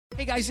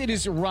Hey guys, it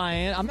is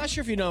Ryan. I'm not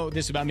sure if you know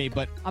this about me,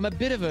 but I'm a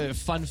bit of a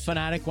fun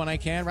fanatic when I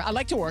can. I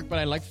like to work, but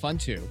I like fun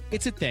too.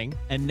 It's a thing.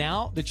 And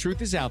now the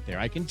truth is out there.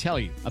 I can tell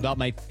you about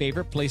my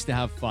favorite place to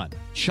have fun.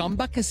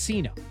 Chumba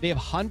Casino. They have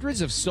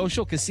hundreds of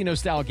social casino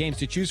style games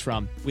to choose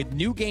from with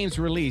new games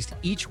released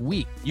each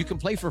week. You can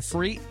play for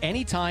free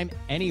anytime,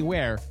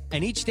 anywhere.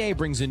 And each day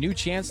brings a new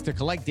chance to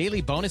collect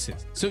daily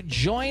bonuses. So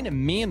join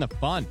me in the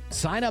fun.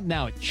 Sign up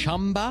now at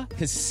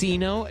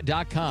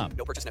ChumbaCasino.com.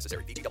 No purchase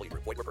necessary. VGW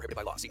Group. Void where prohibited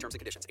by law. See terms and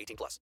conditions. 18+.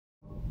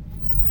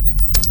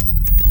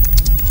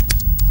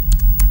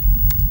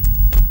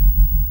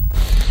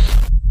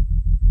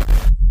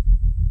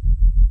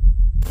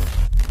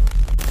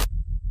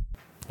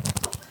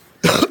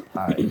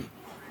 All right.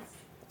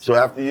 So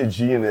after your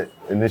G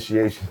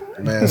initiation,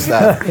 Man,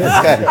 stop.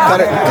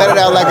 cut it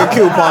out like a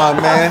coupon,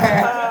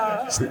 man.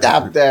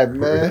 Stop that,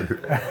 man.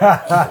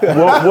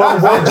 what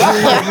was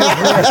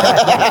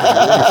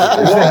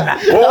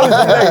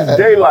the next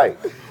day like?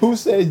 Who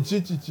said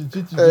J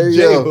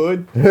yo.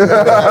 Hood? There you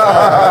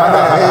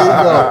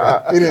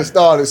go. He didn't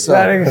start it, so.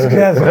 That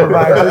excessive,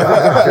 right?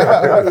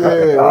 Yeah,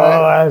 right.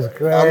 Oh, that's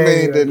crazy. I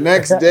mean, the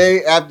next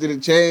day after the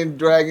chain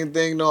dragging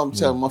thing, no, I'm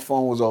telling you, my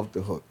phone was off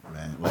the hook,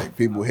 man. Like,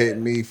 people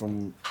hitting me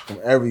from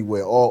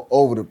everywhere, all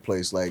over the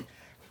place. Like,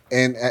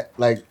 and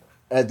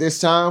at this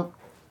time,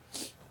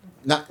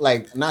 not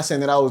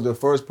saying that I was the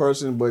first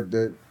person, but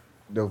the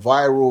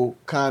viral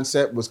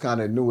concept was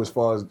kind of new as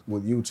far as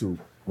with YouTube.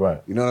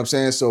 Right. You know what I'm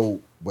saying? So,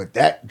 but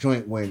that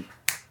joint went.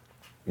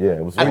 Yeah,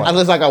 it was.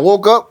 Unless like I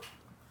woke up.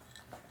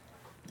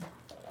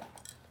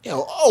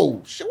 Yo,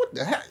 oh shit! What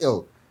the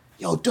hell?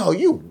 Yo, dog,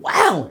 you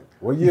wildin'.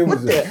 What year was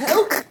What the it?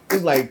 hell? It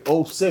was like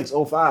 06,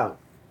 05.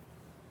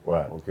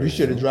 Right. Okay. You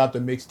should have dropped a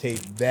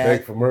mixtape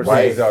Beg for mercy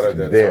Right. is out at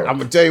that There. I'm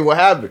gonna tell you what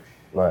happened.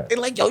 Right. They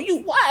like, yo, you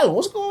wild.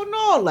 What's going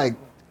on? Like,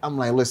 I'm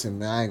like, listen,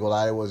 man, I ain't gonna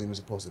lie, it wasn't even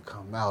supposed to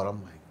come out.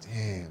 I'm like,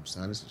 damn,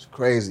 son, this is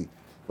crazy.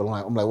 But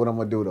I'm like, what I'm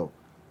gonna do though?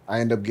 I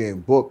end up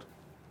getting booked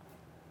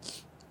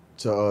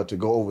to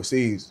go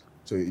overseas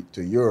to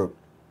Europe,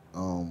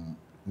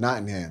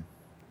 Nottingham.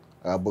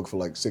 I booked for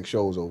like 6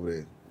 shows over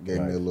there.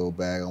 Gave me a little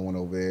bag. I went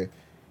over there,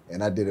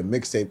 and I did a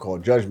mixtape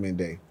called Judgment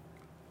Day,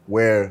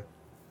 where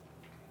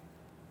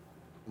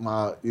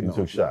my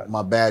took shots.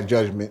 my bad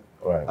judgment.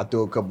 Right. I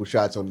threw a couple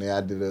shots on there.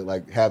 I did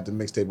half the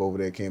mixtape over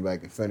there. Came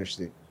back and finished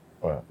it.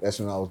 Right. That's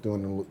when I was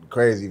doing the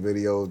crazy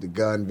videos, the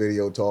gun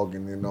video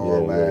talking and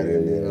all that.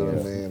 And you know what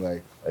I mean?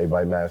 Like,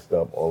 everybody masked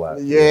up, all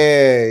that.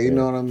 yeah, you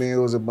know what I mean? It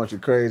was a bunch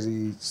of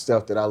crazy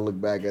stuff that I look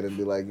back at and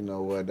be like, you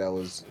know what, that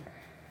was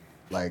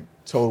like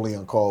totally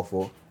uncalled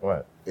for.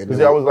 Right. And Because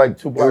that was like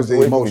 2 it blocks was the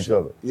away from emotion. each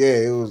other. Yeah,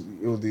 it was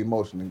the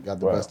emotion that got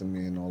the Right. best of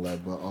me and all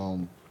that. But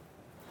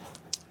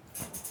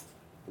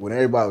when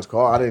everybody was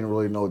called, I didn't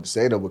really know what to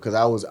say though, because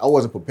I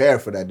wasn't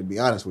prepared for that, to be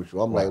honest with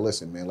you. I'm like,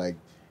 listen, man, like,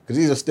 because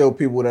these are still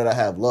people that I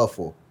have love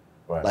for.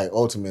 Right. Like,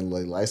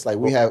 ultimately, like, it's like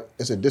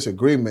it's a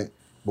disagreement,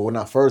 but when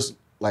I first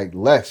like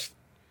left,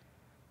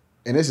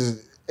 and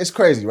it's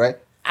crazy, right?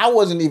 I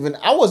wasn't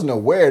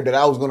aware that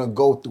I was gonna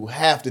go through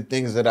half the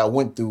things that I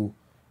went through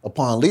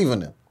upon leaving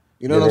them.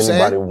 You know what I'm saying?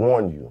 Anybody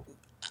warned you?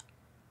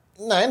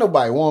 Nah, ain't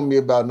nobody warned me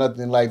about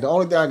nothing. Like, the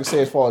only thing I can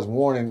say as far as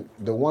warning,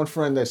 the one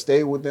friend that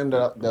stayed with them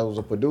that was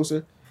a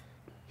producer,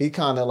 he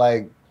kind of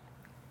like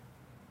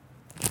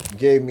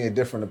gave me a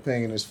different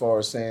opinion as far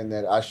as saying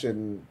that I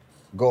shouldn't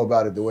go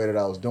about it the way that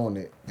I was doing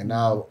it. And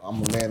now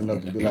I'm a man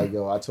enough to be like,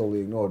 yo, I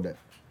totally ignored that.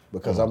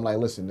 Because I'm like,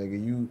 listen,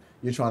 nigga,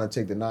 you're trying to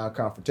take the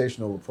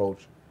non-confrontational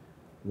approach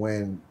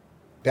when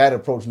that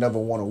approach never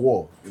won a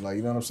war. Like,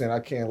 you know what I'm saying?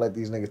 I can't let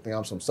these niggas think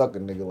I'm some sucker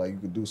nigga, like you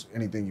could do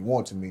anything you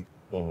want to me.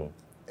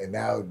 And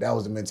now that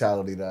was the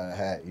mentality that I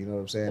had, you know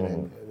what I'm saying?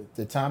 And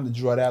The time to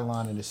draw that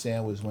line in the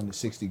sand was when the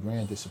 60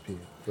 grand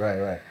disappeared.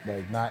 right.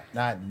 Like, not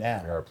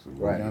now.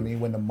 Absolutely. Right. You know what I mean?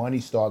 When the money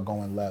start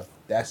going left,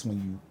 that's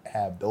when you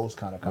have those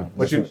kind of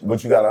conversations.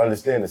 But you got to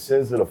understand, the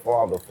sins of the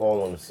father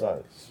fall on the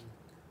sons.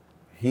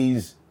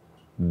 He's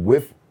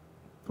with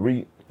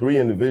three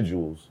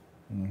individuals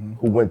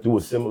who went through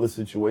a similar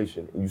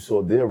situation, and you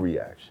saw their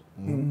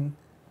reaction.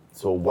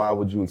 So why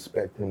would you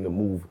expect him to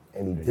move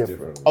any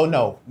different? Oh,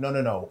 no.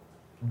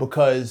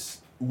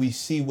 Because we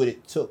see what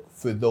it took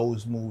for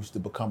those moves to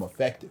become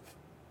effective.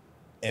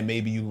 And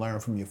maybe you learn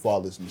from your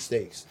father's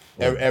mistakes.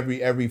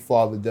 Every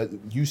father does.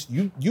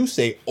 You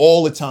say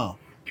all the time,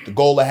 the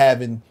goal of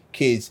having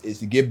kids is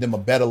to give them a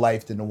better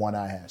life than the one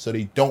I had, so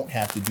they don't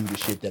have to do the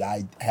shit that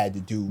I had to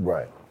do.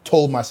 Right.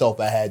 Told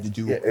myself I had to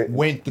do,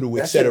 went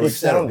through, et cetera, et It's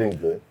cetera. sounding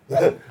good.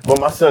 But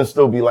my son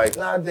still be like,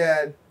 nah,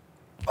 Dad,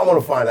 I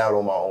want to find out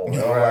on my own.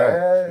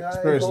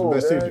 Experience is the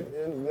best teacher.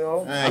 You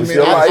know? I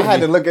mean, I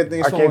had to look at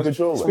things I from can't a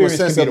control it. Experience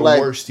sense can be of the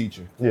like, worst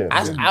teacher.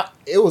 Yeah.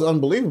 it was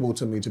unbelievable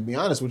to me, to be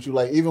honest with you.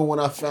 Like, even when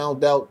I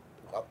found out,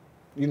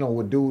 you know,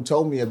 what dude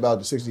told me about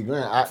the 60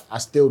 grand, I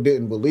still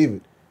didn't believe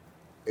it.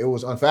 It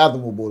was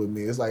unfathomable to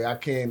me. It's like, I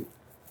can't.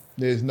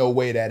 There's no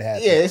way that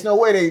happened. Yeah, it's no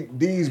way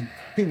these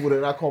people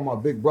that I call my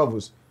big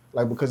brothers,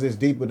 like, because it's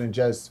deeper than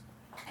just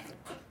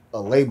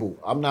a label.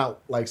 I'm not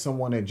like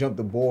someone that jumped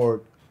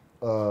aboard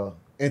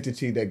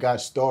entity that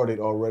got started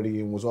already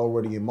and was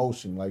already in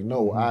motion. Like,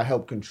 no, I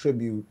helped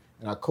contribute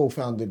and I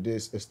co-founded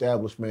this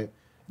establishment.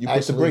 You put the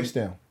Actually, bricks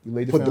down. You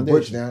laid the put foundation. the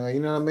bricks down. Like,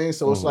 you know what I mean?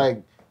 So it's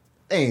like,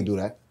 they ain't do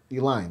that.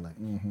 You lying. Like,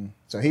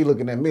 so he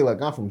looking at me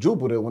like I'm from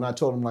Jupiter. When I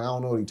told him like I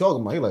don't know what he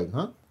talking about, he like,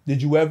 huh?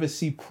 Did you ever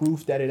see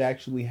proof that it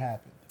actually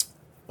happened?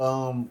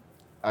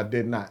 I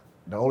did not.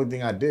 The only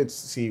thing I did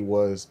see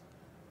was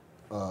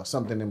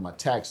something in my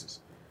taxes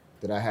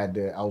that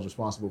I was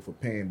responsible for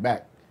paying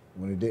back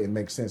when it didn't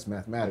make sense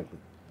mathematically.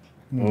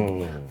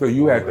 So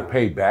you had to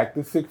pay back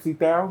the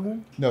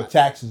 $60,000? No,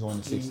 taxes on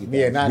the 60.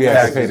 Yeah, not You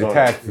had to pay taxes. the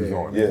taxes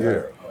on it.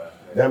 Yeah.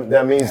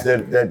 That means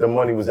that the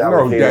money was No,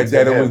 allocated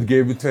that to it him. was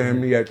given to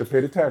him. He had to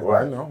pay the tax.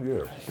 Right. I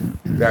know.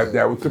 Yeah.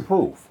 That was the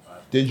proof.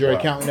 Did your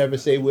accountant ever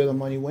say where the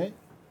money went?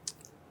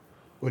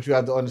 What you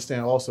have to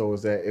understand also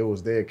is that it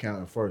was their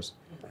accountant first.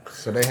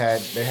 So they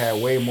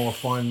had way more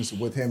funds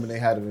with him and they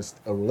had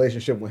a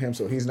relationship with him.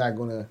 So he's not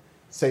gonna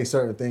say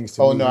certain things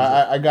to me. Oh no,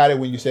 I got it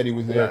when you said he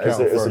was their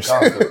accountant it's a first.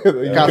 conflict. You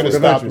could have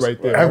stopped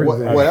right there.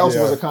 What else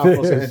was a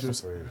conflict of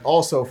interest?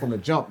 Also from the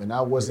jump, and I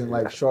wasn't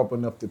like sharp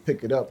enough to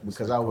pick it up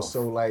because I was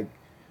so like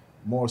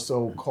more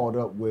so caught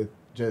up with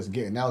just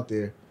getting out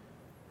there.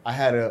 I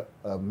had a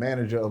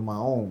manager of my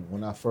own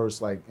when I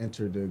first like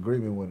entered the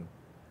agreement with him.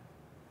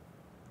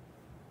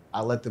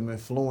 I let them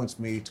influence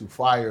me to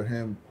fire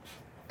him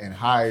and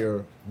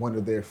hire one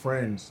of their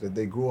friends that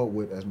they grew up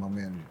with as my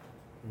manager.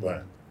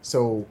 Right.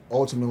 So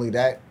ultimately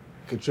that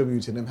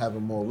contributed to them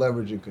having more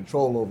leverage and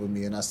control over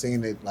me. And I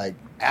seen it like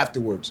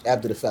afterwards,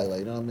 after the fact, like,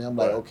 you know what I mean? I'm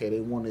like, okay,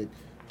 they wanted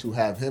to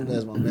have him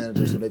as my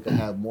manager so they could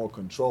have more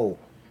control.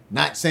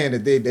 Not saying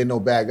that they're no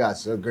bad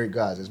guys, they're great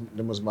guys.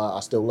 I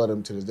still love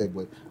them to this day,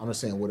 but I'm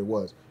just saying what it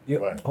was.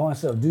 Point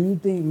so, do you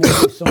think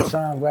maybe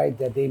sometimes, right,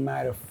 that they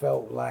might have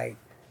felt like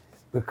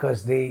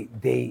because they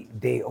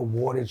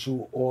awarded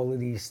you all of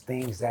these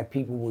things that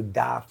people would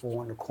die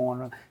for in the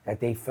corner, that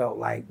they felt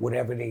like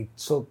whatever they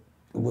took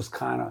was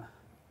kind of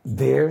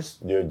theirs?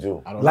 You're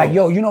due. Like,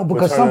 yo, you know,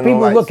 because some turning the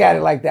people lights look at it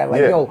on. like that.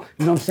 Like, Yeah. yo, you know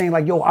what I'm saying?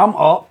 Like, yo, I'm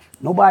up.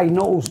 Nobody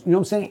knows, you know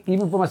what I'm saying?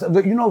 Even for myself.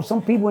 You know,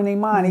 some people in their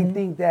mind, they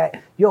think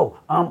that, yo,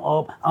 I'm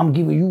up. I'm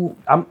giving you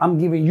an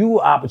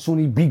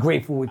opportunity. Be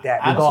grateful with that,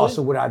 regardless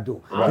of what I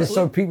do. There's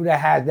some people that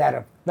has that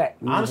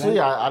effect. You know what I'm Honestly, saying?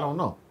 I don't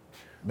know.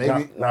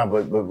 Maybe.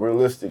 But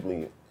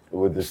realistically,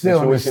 with the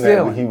Stealing is situation that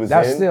stealing. he was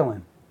That's in,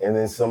 stealing. and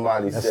then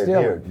somebody That's said,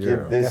 stealing. "Here,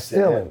 give this That's to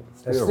him." stealing.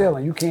 That's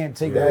stealing. You can't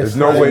take that. There's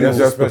no way to That's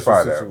a special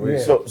justify that.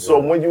 situation. So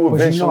when you But you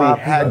eventually know how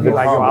had people the be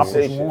like, yo, I put you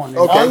conversation, on.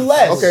 Okay.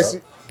 Unless, Okay, see-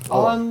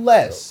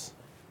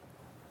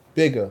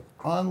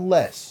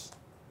 unless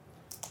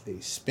they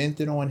spent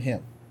it on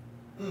him.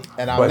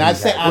 And I'm But not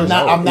he saying had- I'm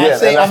not Yeah, and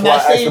that's why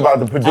I asked about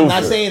the I'm not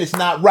producer. saying it's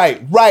not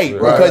right. Right.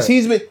 Because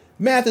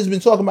Math has been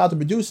talking about the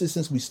producers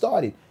since we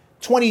started.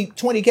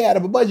 20K out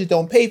of a budget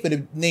don't pay for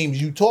the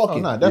names you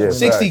talking. Oh, no,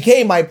 definitely.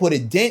 60K might put a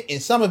dent in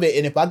some of it,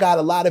 and if I got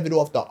a lot of it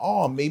off the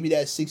arm, maybe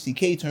that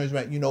 60K turns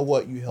around. You know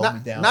what? You held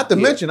me down. Not to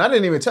here. mention, I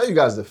didn't even tell you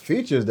guys the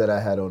features that I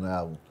had on the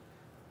album.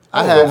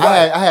 I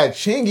right. had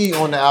Chingy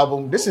on the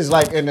album. This is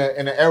like in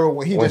the era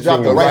when he When just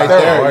dropped the Chingy right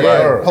was there, right yeah.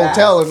 there.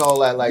 Hotel and all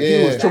that. Like he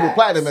Yeah. was triple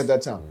platinum at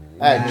that time.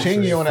 I had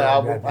Chingy on the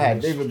album. I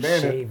had David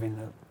Banner. Shaving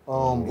the-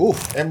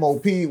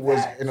 MOP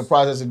was in the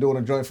process of doing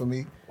a joint for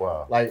me.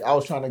 Wow. Like I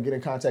was trying to get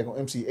in contact with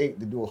MC8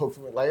 to do a hook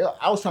for me. Like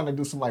I was trying to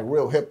do some like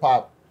real hip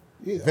hop,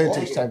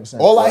 vintage type of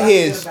sound. All I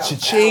hear is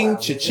cha-ching,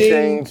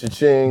 cha-ching, cha-ching,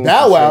 cha-ching,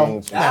 Bow Wow.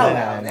 cha-ching,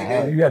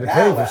 cha-ching. You had to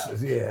pay for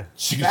this, yeah.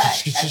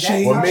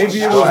 cha-ching. Or maybe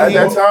it So at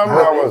that was time,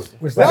 I was.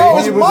 Which No, like,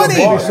 it's maybe money.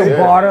 Maybe some Yeah.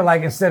 barter,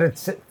 like instead of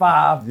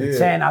 5 to Yeah.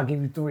 10, I'll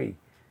give you 3.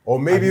 Or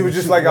maybe it was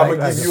just like, I'm going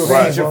to give you a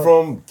Right. feature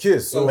from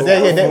Kiss. Or But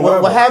then, what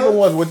whoever. happened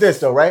was with this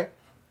though, right?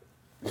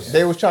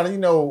 They was trying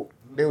to,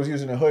 they was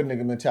using the hood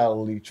nigga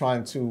mentality,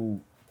 trying to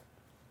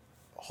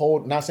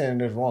hold. Not saying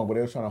it's wrong, but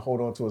they was trying to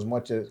hold on to as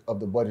much of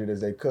the budget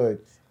as they could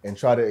and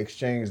try to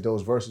exchange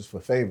those verses for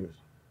favors.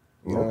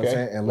 You know what I'm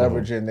saying? And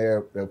leveraging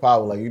their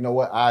power. Like, you know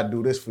what? I'll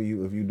do this for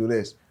you if you do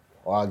this,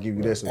 or I'll give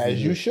you this. If As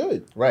do you this.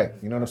 should. Right.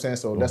 You know what I'm saying?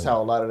 So that's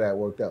how a lot of that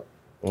worked out.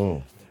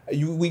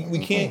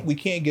 We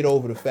can't get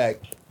over the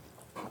fact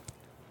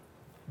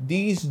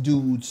these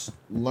dudes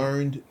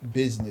learned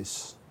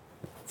business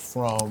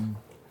from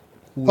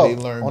who they On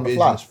learned the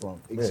business fly.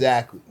 from.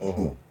 Exactly.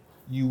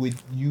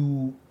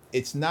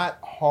 It's not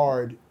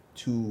hard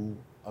to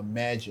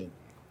imagine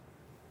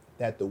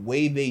that the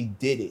way they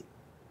did it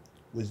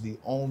was the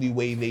only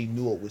way they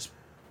knew it was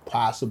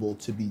possible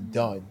to be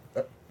done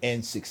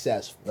and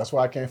successful. That's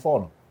why I can't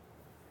fault them.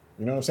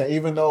 You know what I'm saying?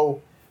 Even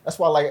though that's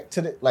why,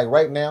 like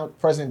right now,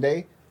 present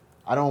day,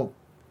 I don't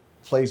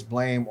place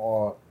blame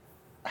or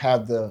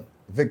have the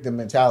victim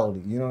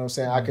mentality. You know what I'm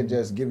saying? I could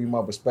just give you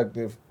my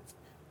perspective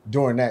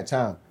during that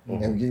time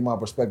and give you my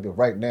perspective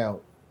right now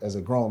as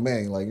a grown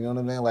man. Like, you know what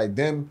I'm saying? Like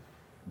them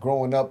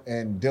growing up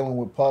and dealing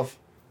with Puff,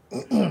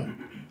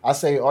 I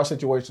say our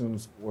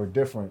situations were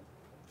different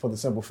for the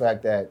simple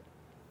fact that,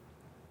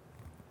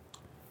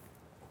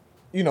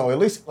 you know, at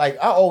least like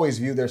I always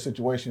view their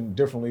situation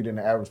differently than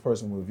the average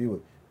person would view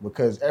it,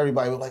 because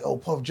everybody was like, "Oh,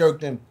 Puff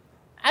jerked him."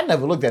 I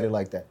never looked at it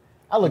like that.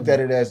 I looked at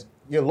it as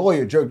your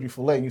lawyer jerked you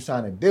for letting you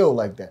sign a deal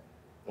like that.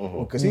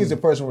 Because he's the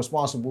person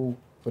responsible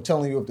for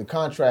telling you if the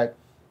contract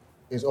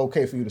is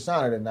okay for you to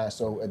sign it or not.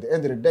 So at the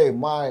end of the day,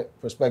 my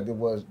perspective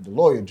was the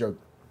lawyer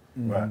jerked.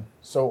 Right.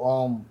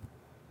 So,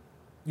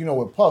 you know,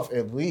 with Puff,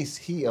 at least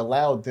he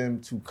allowed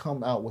them to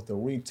come out with a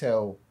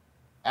retail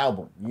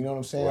album. You know what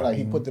I'm saying? Right. Like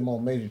he put them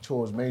on major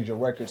tours, major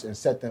records, and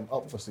set them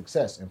up for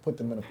success and put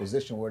them in a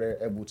position where they're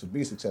able to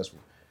be successful.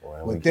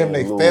 Well, we with them,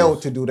 they can't failed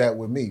lose. to do that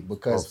with me Puff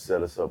because,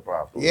 set us up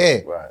properly. yeah,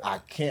 Right.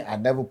 I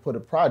never put a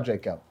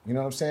project out. You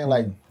know what I'm saying?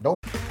 Like, don't.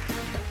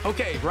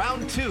 Okay,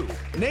 round two.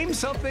 Name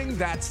something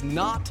that's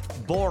not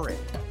boring.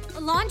 A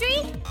laundry?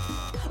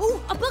 Ooh,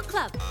 a book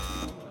club.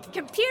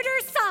 Computer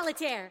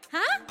solitaire,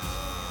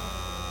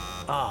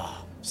 huh?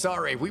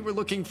 Sorry, we were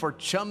looking for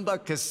Chumba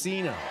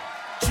Casino.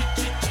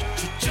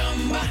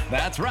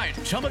 That's right.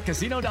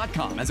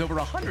 ChumbaCasino.com has over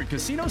 100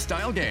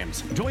 casino-style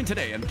games. Join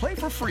today and play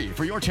for free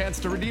for your chance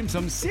to redeem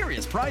some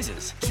serious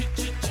prizes.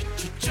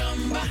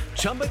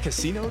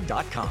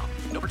 ChumbaCasino.com.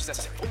 No purchase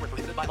necessary. Void where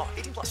prohibited by law.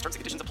 18 plus terms and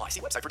conditions apply.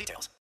 See website for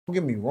details. Don't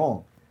get me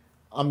wrong.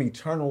 I'm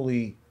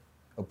eternally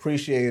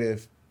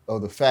appreciative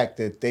of the fact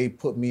that they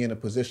put me in a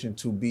position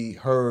to be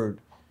heard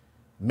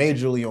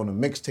majorly on a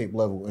mixtape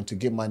level and to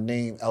get my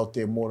name out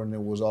there more than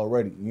it was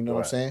already. You know what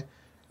I'm Right. saying?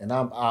 And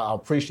I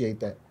appreciate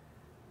that.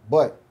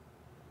 But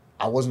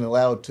I wasn't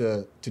allowed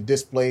to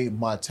display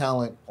my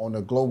talent on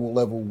a global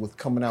level with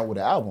coming out with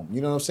an album.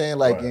 You know what I'm saying?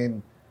 Like, Right.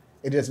 and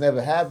it just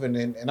never happened.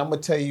 And I'm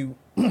going to tell you,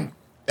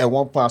 at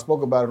one point, I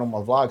spoke about it on my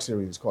vlog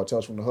series called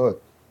Tales from the Hood.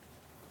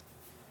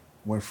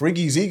 When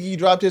Freaky Ziggy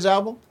dropped his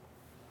album,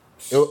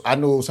 I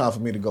knew it was time for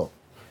me to go.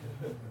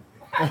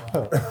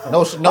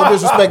 No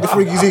disrespect to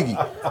Freaky Ziggy.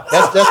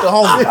 That's the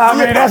homie. I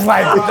mean,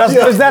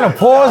 is that a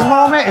pause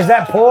moment? Is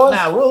that pause?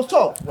 Nah, real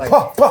talk. Like,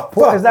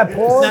 Is that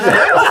pause?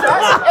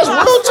 that's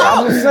real talk.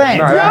 I'm just saying.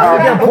 No, Do you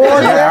that get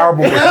pause there? album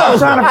was I'm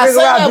trying to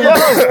figure out.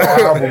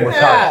 The album was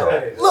hot,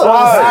 though. Look,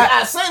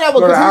 I say that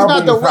because he's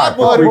not the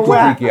rapper of the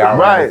rap.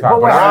 Right.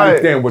 But I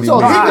understand what he So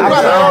he means. can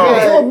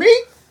rap for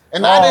me,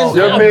 and I didn't.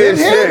 Your I man didn't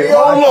shit. hit.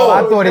 Hold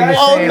on. I thought he was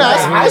Oh, saying no,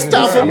 that. it's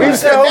time for me to He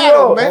sit said,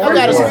 down, man. I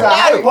gotta sit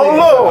down. Hold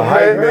on,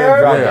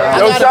 man.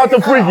 Yo, shout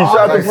to Freaky.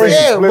 Shout to Freaky.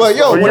 Yeah, but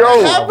yo, when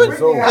that happened,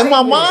 in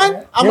my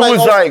mind, I'm You like,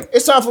 was like,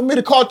 it's time for me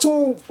to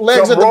cartoon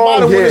legs at something the wrong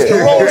bottom with this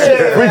here. roll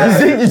shit. Freaky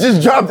Zeke,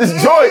 just dropped his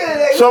joint.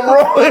 Something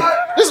wrong.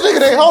 This nigga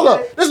done, hold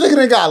up. This nigga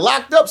done got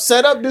locked up,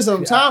 set up, did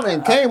some time,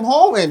 and came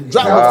home and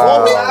dropped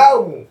it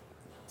for me.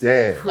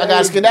 Damn. I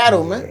got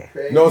skedaddle, man.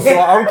 No, so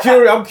I'm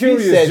curious. I'm He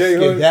curious, said Jay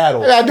Hood. I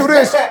skedaddle. gotta do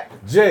this.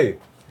 Jay,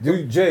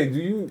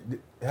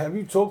 have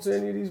you talked to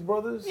any of these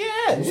brothers? Yeah,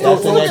 That's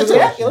the next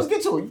question. let's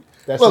get to it.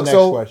 That's Look, the next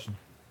so- question.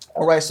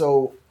 All right,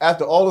 so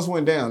after all this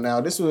went down, now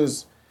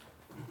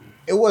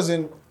it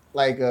wasn't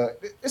like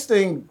this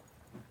thing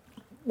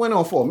went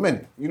on for a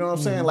minute. You know what I'm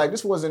saying? Like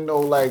this wasn't no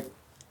like,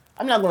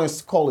 I'm not gonna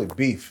call it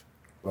beef,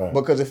 Right.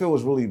 because if it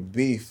was really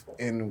beef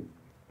and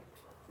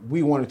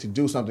we wanted to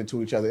do something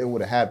to each other, it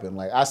would have happened.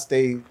 Like I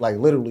stayed like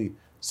literally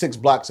 6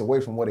 blocks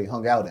away from where they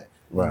hung out at.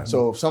 Right.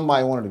 So if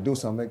somebody wanted to do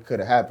something, it could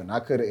have happened. I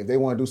could have, if they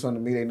want to do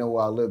something to me, they know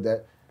where I lived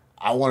at.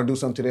 I want to do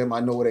something to them, I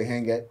know where they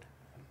hang at.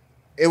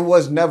 It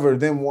was never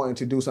them wanting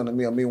to do something to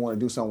me or me wanting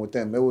to do something with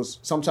them.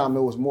 Sometimes it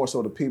was more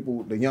so the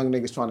people, the young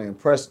niggas trying to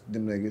impress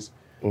them niggas.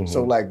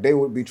 So like they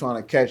would be trying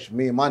to catch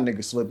me and my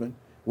niggas slipping.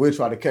 We'd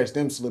try to catch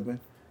them slipping.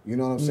 You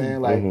know what I'm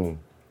saying? Like, The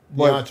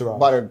but entourage.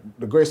 by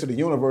the grace of the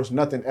universe,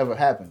 nothing ever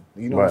happened.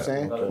 You know what I'm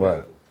saying?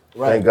 Right.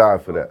 Right. Thank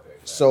God for that.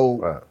 So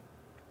Right.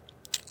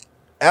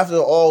 after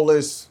all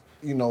this,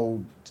 you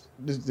know,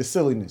 the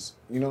silliness,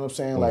 you know what I'm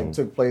saying, like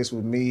took place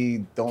with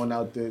me throwing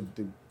out the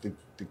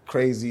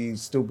crazy,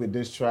 stupid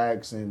diss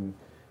tracks and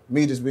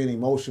me just being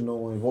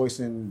emotional and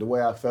voicing the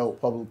way I felt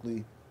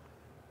publicly,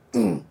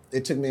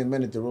 it took me a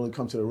minute to really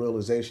come to the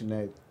realization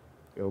that,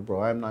 yo,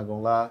 bro, I'm not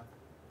gonna lie,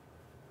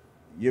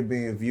 you're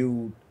being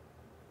viewed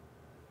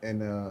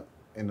in a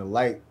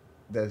light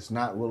that's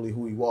not really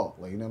who you are.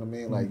 Like, you know what I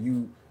mean? Like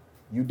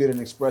you didn't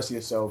express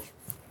yourself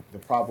the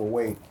proper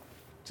way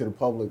to the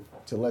public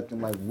to let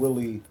them like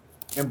really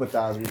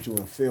empathize with you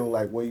and feel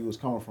like where you was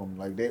coming from.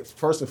 Like they,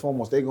 first and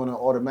foremost, they're gonna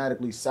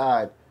automatically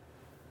side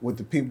with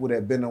the people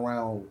that been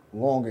around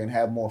longer and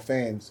have more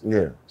fans.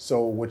 Yeah.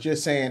 So what you're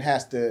saying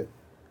has to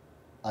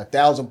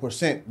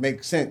 1,000%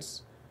 make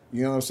sense.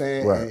 You know what I'm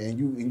saying? Right. And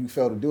you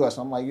fail to do that.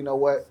 So I'm like, you know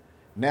what?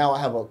 Now I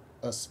have a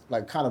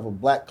like kind of a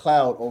black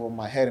cloud over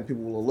my head and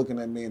people are looking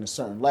at me in a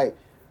certain light.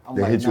 I'm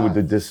They like, hit you nah. with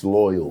the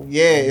disloyal.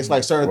 Yeah, it's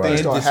like certain things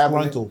start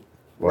happening. Disgruntled.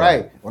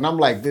 Right. When I'm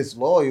like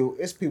disloyal,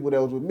 it's people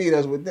that was with me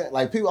that's with them.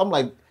 Like people, I'm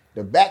like,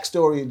 the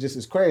backstory just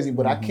is crazy,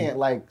 but I can't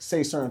like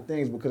say certain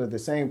things because at the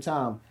same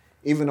time,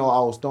 even though I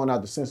was throwing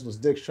out the senseless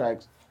diss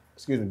tracks,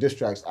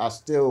 I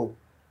still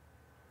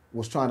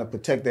was trying to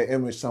protect their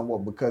image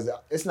somewhat because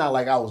it's not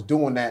like I was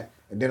doing that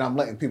and then I'm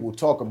letting people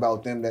talk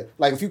about them that,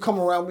 like if you come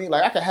around me,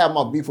 like I can have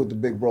my beef with the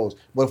big bros,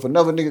 but if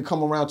another nigga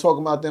come around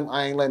talking about them,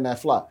 I ain't letting that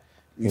fly.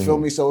 You feel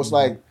me? So it's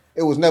like,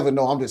 it was never,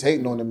 no, I'm just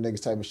hating on them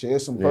niggas type of shit.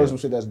 It's some personal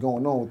shit that's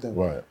going on with them.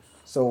 Right.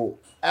 So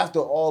after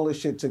all this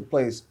shit took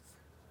place,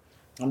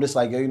 I'm just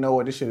like, yo, you know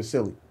what? This shit is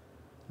silly.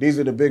 These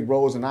are the big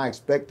bros, and I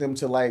expect them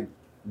to like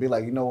be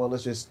like, you know what?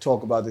 Let's just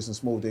talk about this and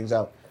smooth things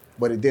out.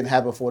 But it didn't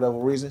happen for whatever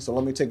reason. So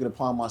let me take it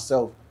upon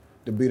myself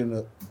to be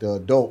the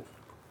adult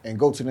and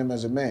go to them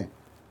as a man.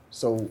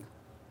 So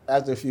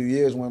after a few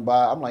years went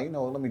by, I'm like, you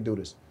know what? Let me do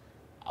this.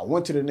 I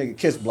went to the nigga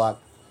Kiss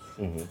block,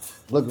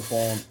 looking for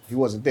him. He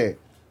wasn't there.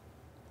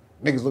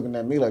 Niggas looking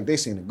at me like they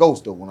seen a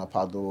ghost though when I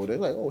popped over there.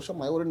 Like, oh, shit, I'm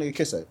like, where the nigga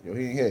Kiss at? Yo,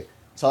 he ain't here.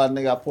 Tell that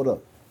nigga I put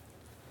up.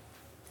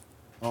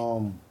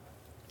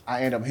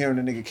 I end up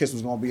hearing the nigga Kiss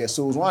was gonna be at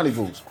Sue's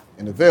Rendezvous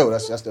in the Ville.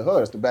 That's the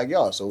hood. That's the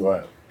backyard. So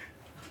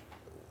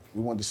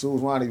we went to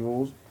Sue's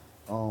Rendezvous.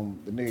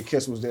 The nigga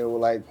Kiss was there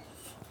with like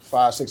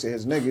 5, 6 of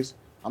his niggas.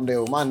 I'm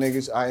there with my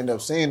niggas. I end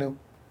up seeing him.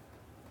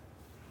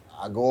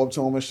 I go up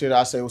to him and shit.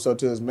 I say what's up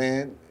to his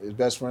man, his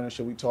best friend and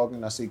shit. We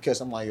talking. I see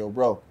Kiss. I'm like, yo,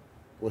 bro,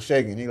 what's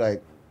shaking? He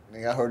like,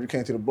 nigga, I heard you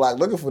came to the block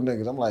looking for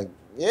niggas. I'm like,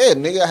 yeah,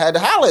 nigga, I had to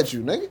holler at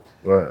you, nigga.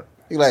 Right.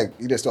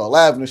 He just started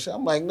laughing and shit.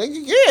 I'm like, nigga,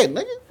 yeah,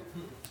 nigga.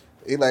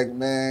 He like,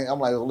 man, I'm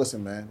like,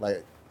 listen, man,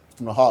 like,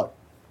 from the heart.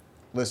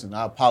 Listen,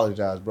 I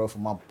apologize, bro, for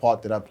my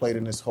part that I played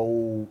in this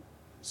whole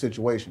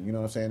situation. You know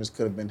what I'm saying? This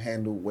could have been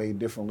handled way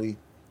differently.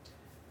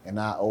 And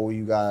I owe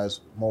you guys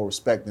more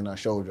respect than I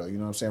showed y'all. You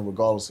know what I'm saying?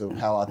 Regardless of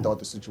how I thought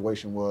the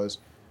situation was,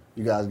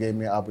 you guys gave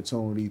me an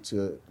opportunity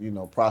to, you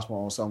know, prosper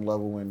on some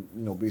level and,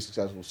 you know, be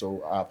successful.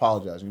 So I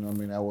apologize. You know what I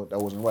mean? That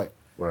wasn't right.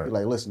 Right. He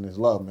like, listen, it's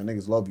love, man.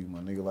 Niggas love you,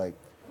 man. Nigga, like,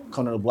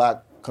 come to the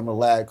block, come to the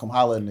lag, come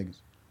holler at niggas.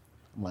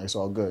 I'm like, it's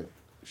all good.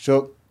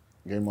 Shook,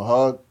 gave him a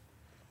hug,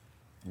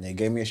 and they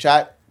gave me a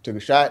shot, took a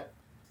shot.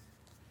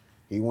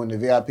 He went to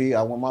VIP,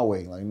 I went my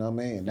way, like, you know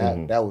what I mean?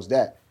 And that was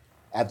that.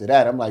 After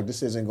that, I'm like,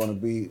 this isn't gonna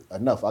be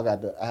enough. I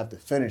have to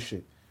finish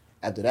it.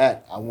 After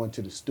that, I went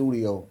to the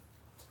studio.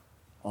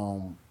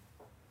 Now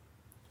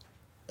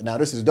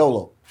this is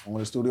Dolo. I went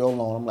to the studio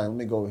alone. I'm like, let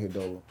me go over here,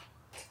 Dolo.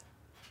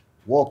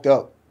 Walked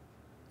up.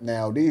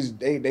 Now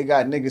they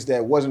got niggas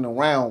that wasn't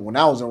around when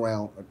I was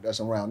around, that's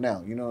around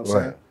now. You know what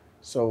I'm saying?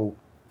 So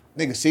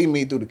niggas see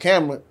me through the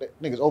camera,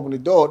 niggas open the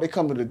door, they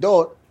come to the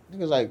door,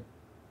 niggas like,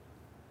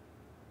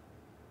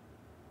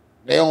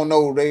 they don't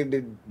know,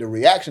 the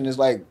reaction is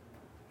like,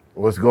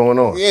 what's going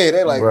on? Yeah,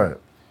 they like, right.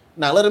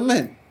 Now let them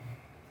in.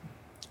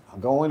 I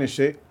go in and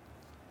shit.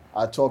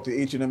 I talked to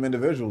each of them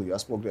individually. I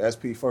spoke to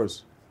SP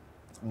first.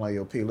 I'm like,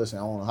 yo, P, listen,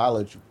 I want to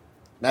holler at you.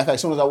 Matter of fact,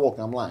 as soon as I walked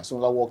in, I'm lying. As soon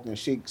as I walked in,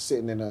 Sheik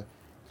sitting in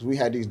because we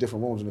had these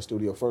different rooms in the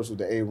studio. First was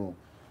the A room.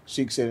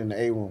 Sheik sitting in the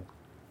A room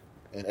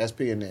and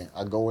SP in there.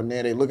 I go in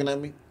there, they looking at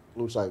me.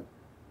 Luke's like,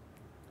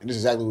 and this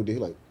is exactly what he did. He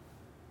like,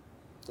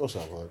 what's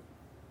up, bud?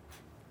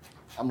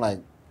 I'm like,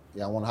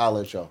 yeah, I want to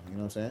holler at y'all. You know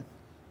what I'm saying?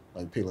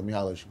 Like, P, let me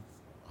holler at you.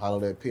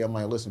 Holler at P. I'm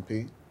like, listen,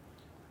 P.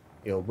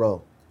 Yo,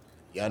 bro,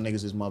 y'all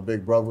niggas is my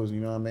big brothers. You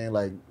know what I mean?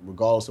 Like,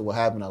 regardless of what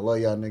happened, I love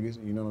y'all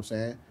niggas. You know what I'm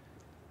saying?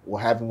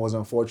 What happened was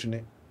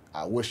unfortunate.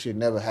 I wish it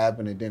never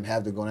happened. It didn't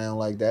have to go down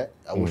like that.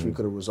 I wish we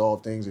could have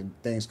resolved things, and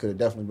things could have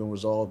definitely been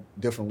resolved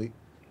differently.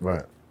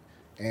 Right.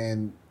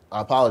 And I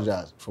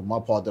apologize for my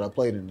part that I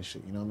played in this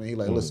shit. You know what I mean? He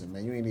like, listen,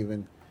 man, you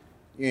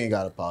ain't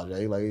got to apologize.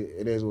 He like,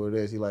 it is what it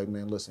is. He like,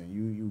 man, listen,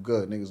 you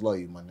good. Niggas love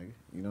you, my nigga.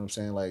 You know what I'm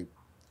saying? Like,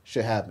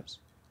 shit happens.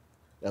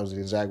 That was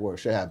the exact word.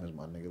 Shit happens,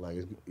 my nigga.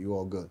 Like, you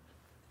all good.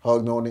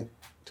 Hugged on it,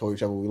 told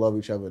each other we love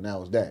each other, and that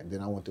was that. And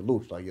then I went to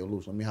Luch, like, yo,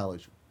 Luch, let me holler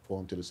at you.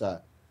 Pull him to the side.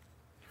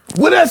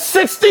 Well, that's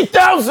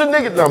 60,000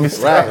 niggas. No,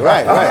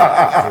 Right.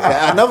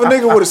 Another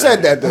nigga would have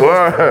said that, though.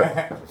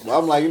 Well,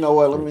 I'm like, you know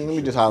what, let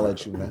me just holler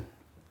at you, man.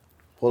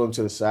 Pull him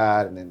to the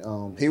side, and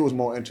then he was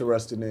more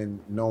interested in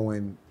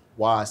knowing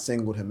why I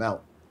singled him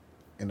out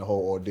in the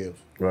whole ordeal.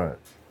 Right.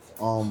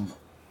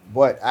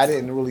 But I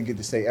didn't really get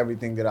to say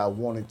everything that I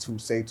wanted to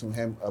say to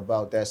him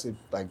about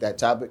that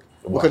topic.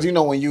 Because you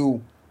know when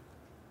you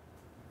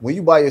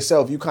by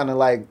yourself, you kind of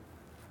like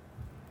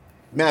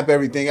map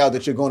everything out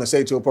that you're going to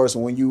say to a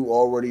person when you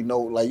already know,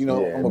 like, you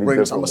know, I'm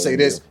gonna say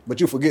this, but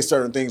you forget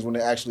certain things when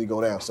they actually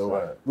go down.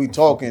 So we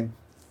talking,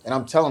 and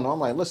I'm telling him, I'm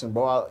like, listen,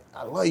 bro,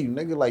 I love you,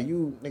 nigga. Like,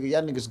 y'all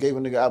niggas gave a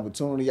nigga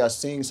opportunity. Y'all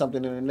seen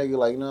something in a nigga,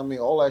 like, you know what I mean?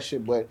 All that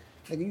shit, but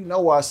nigga, you know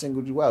why I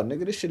singled you out,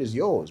 nigga. This shit is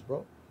yours,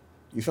 bro.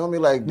 You feel me?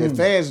 Like, the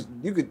fans,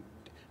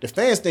 the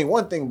fans think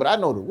one thing, but I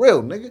know the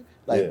real, nigga.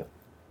 Like,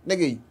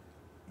 nigga,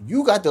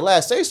 you got the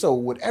last say so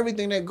with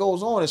everything that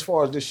goes on as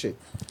far as this shit.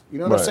 You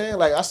know what I'm saying?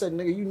 Like, I said,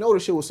 nigga, you know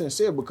this shit was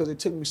sincere because it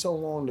took me so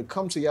long to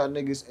come to y'all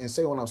niggas and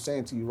say what I'm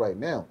saying to you right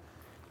now.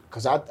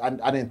 Because I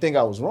didn't think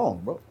I was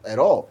wrong, bro, at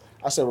all.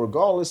 I said,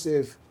 regardless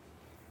if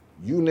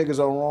you niggas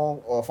are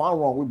wrong or if I'm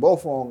wrong, we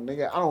both wrong,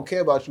 nigga. I don't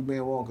care about you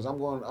being wrong because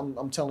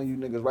I'm telling you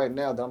niggas right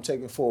now that I'm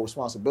taking full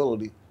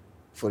responsibility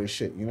for this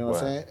shit. You know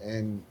what I'm saying?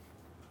 And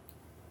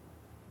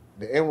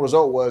the end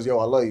result was, yo,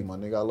 I love you, my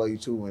nigga. I love you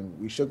too. And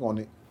we shook on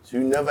it. So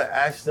you never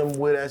asked them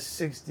where that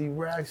 60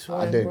 racks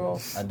went, bro?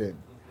 I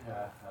didn't.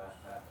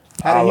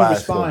 How did I'll he ask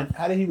respond? him.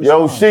 How did he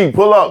Yo, respond? Sheik,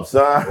 pull up,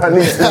 son. I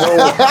need to know.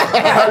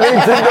 I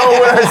need to know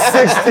where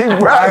that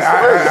 60 racks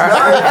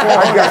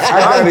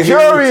I'm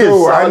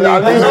curious. I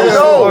need to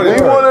know.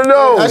 We want to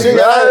know. That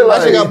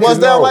shit got bust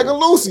down like a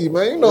Lucy,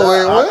 man. You know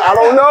where it went. I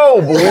don't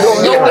know, but we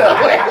don't know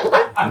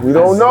that. We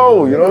don't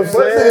know. You know what I'm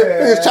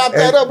saying? Niggas chop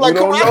that up like We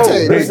don't know.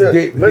 karate. Listen,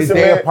 Did they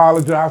man.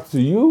 apologize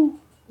to you?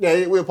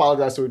 Yeah, we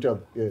apologize to each other.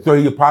 Yeah. So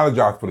he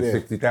apologized for the Yeah.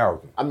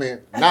 60,000. I mean,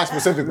 not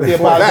specifically. He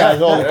for that.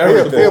 apologized all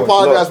the He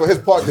apologized for his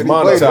part that he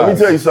played. Let me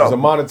tell you something.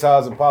 It's a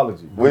monetized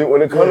apology.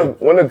 When it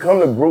come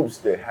to groups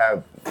that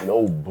have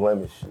no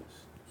blemishes,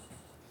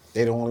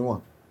 They the only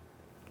one.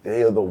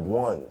 they are the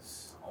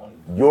ones.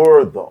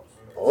 You're the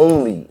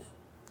only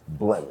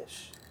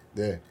blemish.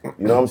 Yeah.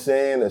 You know what I'm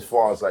saying? As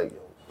far as like,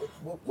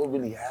 what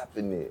really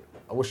happened there?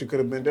 I wish it could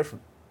have been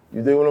different.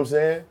 You dig what I'm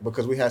saying?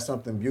 Because we had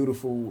something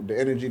beautiful. The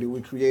energy that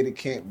we created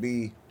can't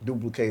be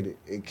duplicated.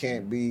 It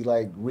can't be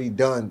like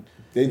redone.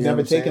 They've You know never what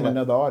I'm saying? taken Like,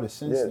 another artist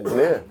since then.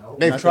 Yeah.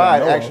 They've Not tried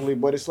that I know of. actually,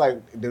 but it's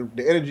like the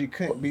energy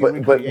couldn't be But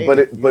recreated.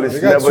 it's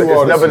They got two never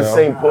artists the now.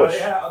 same push. They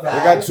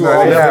got two No, they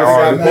artists. They had got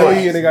artists.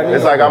 Millie and they got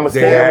It's like I'ma They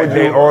stand with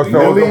they you.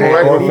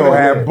 also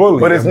had Bully.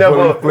 But it's And never.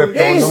 Bully flipped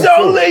on He's them,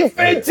 too. only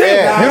 15.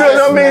 Yeah. You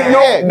know what I mean?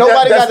 Yeah.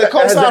 Nobody got the that hasn't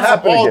co-sign for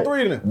happened all again.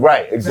 three of them.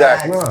 Right.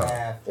 Exactly.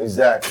 Facts.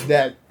 Exactly.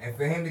 That And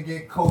for him to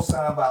get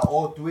co-signed by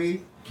all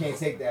three, can't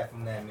take that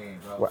from that man,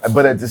 bro.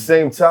 But at the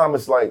same time,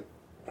 it's like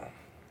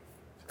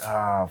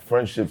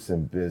friendships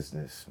and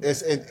business.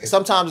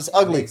 Sometimes it's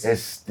ugly.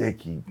 It's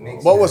sticky, bro.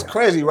 But what's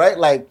crazy, right?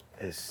 Like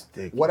It's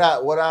sticky. what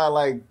I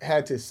like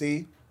had to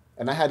see,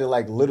 and I had to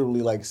like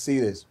literally like see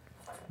this,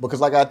 because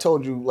like I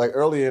told you like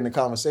earlier in the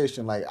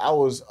conversation, like I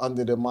was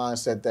under the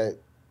mindset that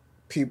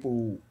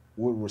people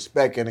would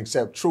respect and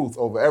accept truth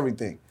over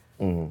everything.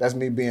 Mm-hmm. That's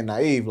me being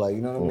naive, like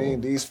you know what I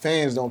mean. These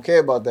fans don't care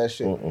about that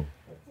shit,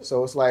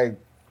 so it's like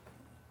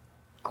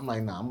I'm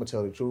like, nah, I'm gonna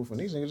tell the truth, and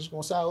these niggas just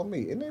gonna side with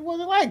me, and it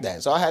wasn't like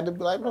that. So I had to be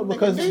like, no,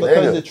 because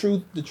Nigga.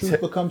 the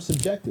truth becomes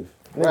subjective.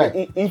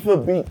 Right. Ether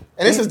beat.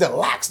 And this is the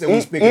locks that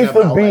we speaking Ether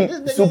about. beat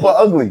Like, this nigga, super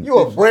ugly. You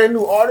a brand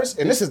new artist,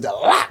 and this is the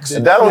locks.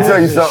 That don't tell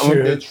you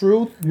something. The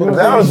truth That'll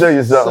becomes tell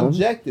you something.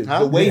 subjective. Huh?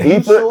 The way you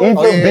Ether saw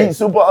it, beat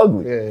super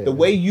ugly. Yeah. the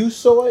way you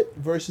saw it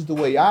versus the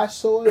way I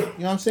saw it, you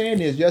know what I'm saying?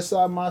 There's your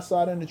side, my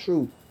side, and the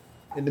truth.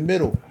 In the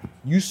middle.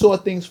 You saw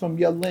things from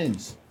your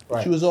lens. But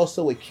Right. you was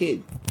also a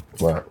kid.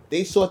 Right.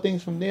 They saw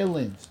things from their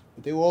lens.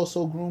 But they were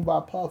also groomed by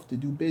Puff to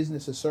do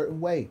business a certain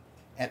way.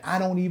 And I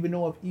don't even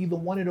know if either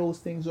one of those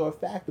things are a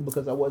factor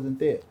because I wasn't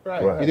there.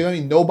 Right. Right. You know what I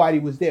mean? Nobody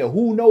was there.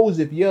 Who knows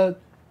if your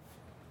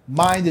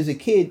mind as a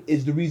kid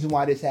is the reason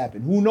why this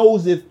happened? Who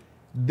knows if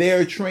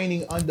their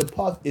training under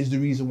Puff is the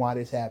reason why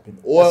this happened?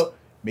 Or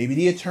maybe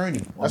the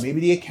attorney, or maybe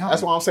the accountant.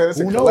 That's why I'm saying it's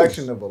a Who knows?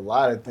 collection of a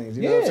lot of things.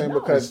 You know what I'm Yeah, saying? no.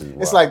 Because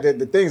it's like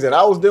the things that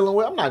I was dealing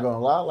with, I'm not gonna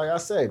lie. Like I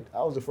said,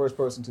 I was the first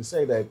person to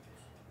say that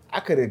I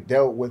could have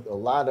dealt with a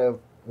lot of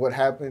what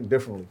happened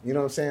differently. You know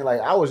what I'm saying? Like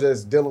I was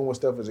just dealing with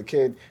stuff as a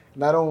kid,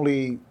 not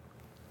only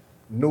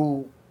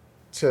new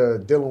to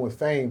dealing with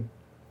fame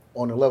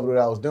on the level that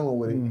I was dealing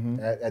with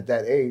it at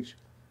that age,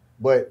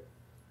 but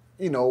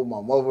you know, my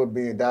mother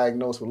being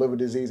diagnosed with liver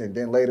disease and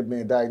then later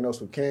being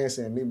diagnosed with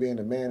cancer, and me being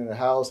the man in the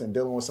house and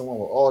dealing with someone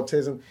with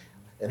autism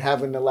and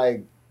having to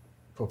like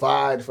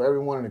provide for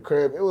everyone in the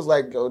crib. It was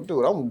like, yo,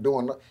 dude,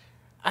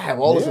 I have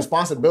all this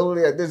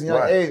responsibility at this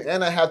young age,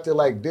 and I have to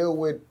like deal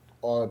with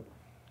or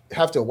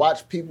have to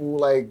watch people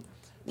like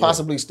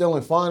possibly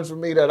stealing funds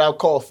from me that I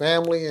call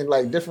family and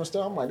like different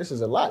stuff. I'm like, this is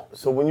a lot.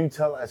 So when you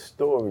tell that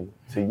story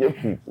to your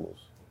peoples,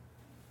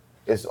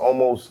 it's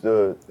almost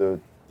the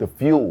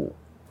fuel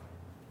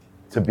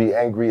to be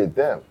angry at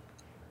them.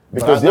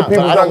 Because your people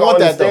I not don't gonna want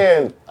that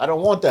understand. though. I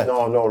don't want that.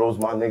 No, those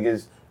my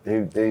niggas.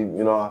 They,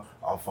 you know,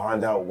 I'll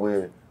find out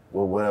where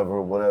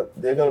whatever.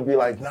 They're gonna be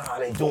like, nah,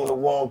 they doing the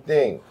wrong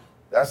thing.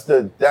 But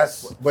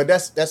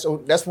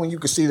that's when you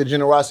can see the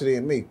generosity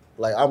in me.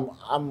 Like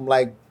I'm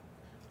like,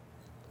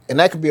 and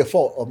that could be a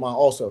fault of mine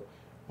also.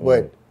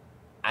 But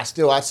I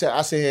sit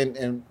here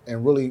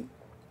and really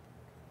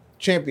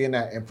champion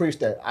that and preach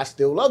that. I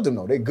still love them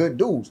though. They good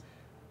dudes.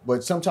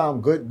 But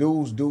sometimes good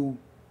dudes do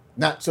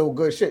not so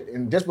good shit.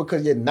 And just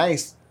because you're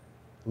nice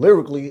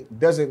lyrically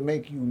doesn't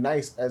make you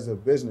nice as a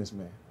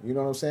businessman. You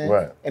know what I'm saying?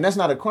 Right. And that's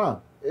not a crime.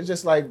 It's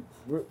just like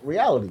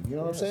reality. You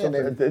know what I'm saying?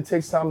 It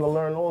takes time to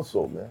learn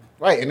also, man.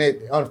 Right, and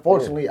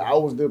unfortunately, I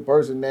was the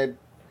person that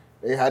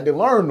they had to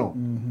learn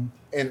on.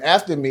 And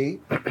after me,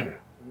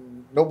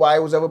 nobody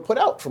was ever put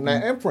out from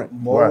that imprint.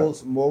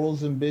 Morals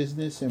in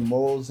business and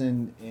morals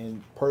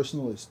in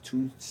personal is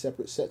two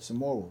separate sets of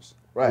morals.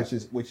 Right.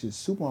 Which is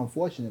super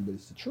unfortunate, but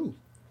it's the truth.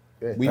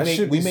 Yeah. We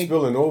make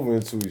spilling over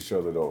into each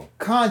other though.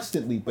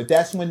 Constantly, but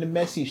that's when the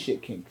messy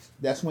shit kinks.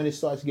 That's when it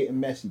starts getting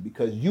messy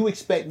because you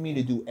expect me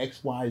to do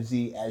X, Y,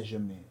 Z as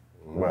your man.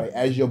 Right.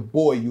 As your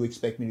boy, you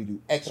expect me to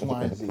do X,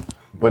 Y, and Z.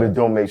 But it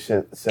don't make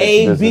sense.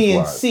 A, B,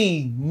 and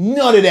C,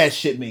 none of that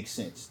shit makes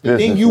sense. The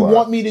thing you Business-wise.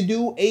 want me to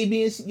do, A,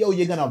 B, and C, yo,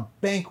 you're gonna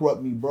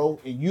bankrupt me, bro,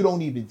 and you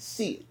don't even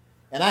see it.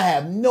 And I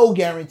have no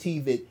guarantee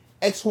that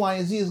X, Y,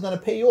 and Z is gonna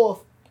pay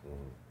off,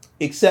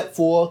 except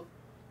for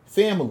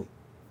family.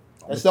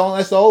 That's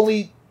the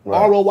only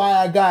ROI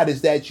I got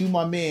is that you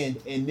my man,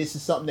 and this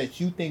is something that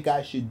you think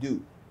I should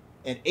do.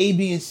 And A,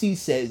 B, and C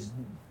says,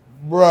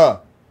 bruh,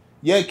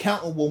 your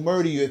accountant will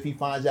murder you if he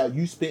finds out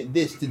you spent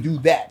this to do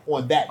that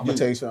on that. I'm gonna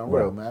tell you something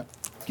real, man.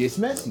 Gets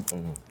messy.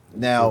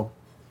 Now,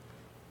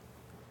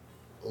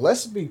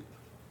 let's be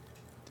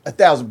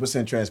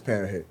 1,000%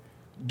 transparent here.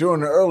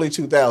 During the early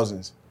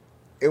 2000s,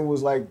 it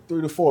was like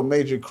 3 to 4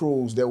 major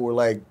crews that were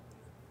like,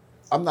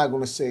 I'm not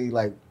gonna say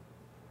like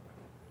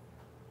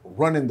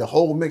running the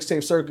whole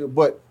mixtape circuit,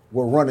 but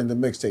were running the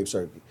mixtape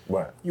circuit.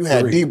 Right. You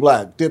had D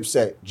Block,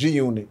 Dipset, G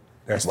Unit,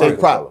 and State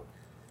Prop.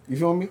 You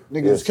feel me?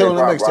 Niggas was killing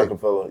the mixtape.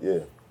 Rockefeller,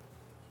 yeah.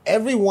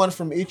 Everyone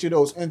from each of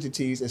those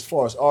entities, as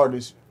far as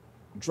artists,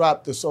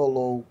 dropped the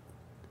solo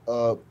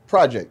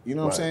project. You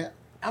know what I'm saying?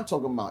 I'm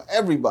talking about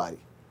everybody.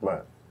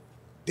 Right.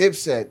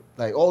 Dipset,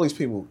 like all these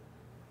people.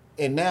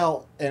 And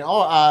now, in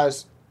our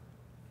eyes,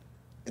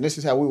 and this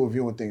is how we were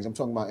viewing things, I'm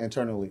talking about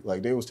internally.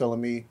 Like they was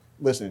telling me,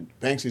 listen,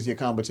 Banks is your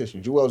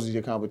competition. Jewels is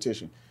your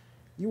competition.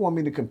 You want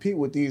me to compete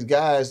with these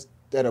guys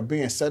that are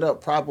being set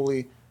up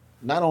properly,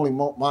 not only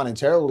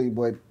monetarily,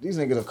 but these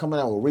niggas are coming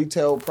out with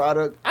retail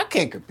product. I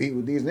can't compete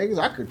with these niggas.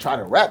 I could try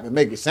to rap and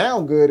make it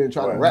sound good and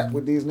try to rap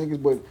with these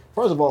niggas, but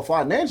first of all,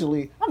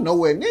 financially, I'm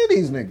nowhere near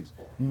these niggas.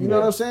 You know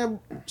what I'm saying?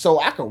 So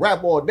I can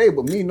rap all day,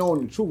 but me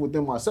knowing the truth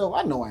within myself,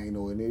 I know I ain't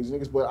nowhere near these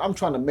niggas, but I'm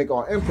trying to make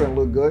our imprint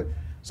look good.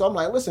 So I'm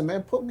like, listen,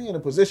 man, put me in a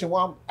position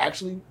where I'm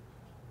actually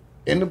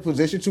in the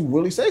position to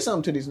really say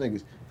something to these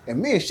niggas.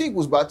 And me and Sheik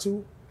was about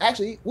to,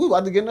 actually, we were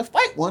about to get in a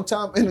fight one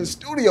time in the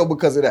studio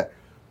because of that.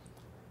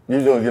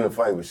 You gonna get in a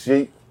fight with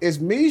Sheik? It's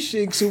me,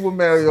 Sheik, Super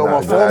Mario, my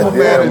Not a former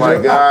good idea, manager.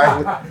 my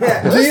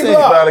guy. Listen, It's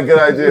not a good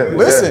idea.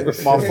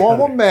 Listen, my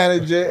former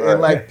manager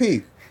and like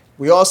Pete,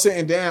 we all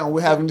sitting down,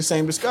 we're having the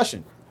same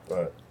discussion.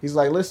 Right. He's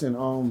like,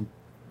 listen,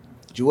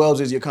 Jewels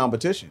is your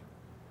competition.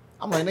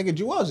 I'm like, nigga,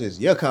 Jewels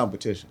is your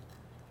competition.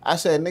 I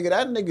said, nigga,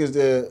 that nigga's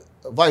the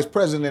vice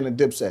president of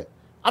Dipset.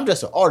 I'm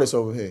just an artist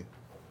over here,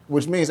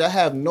 which means I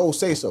have no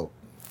say-so.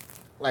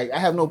 Like, I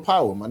have no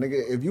power, my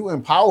nigga. If you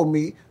empower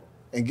me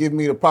and give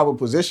me the proper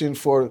position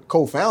for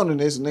co-founding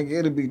this, nigga,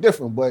 it'll be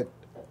different. But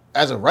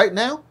as of right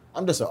now,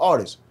 I'm just an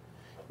artist.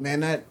 Man,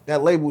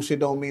 that label shit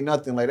don't mean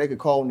nothing. Like, they could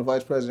call him the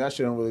vice president. That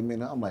shit don't really mean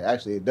nothing. I'm like,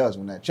 actually, it does.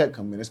 When that check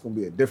come in, it's going to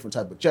be a different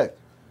type of check.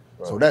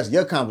 Right. So that's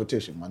your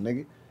competition, my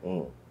nigga.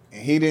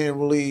 And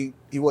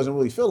he wasn't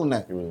really feeling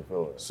that. He wasn't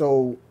feeling it.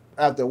 So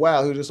after a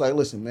while, he was just like,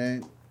 listen,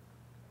 man,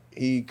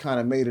 he kind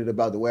of made it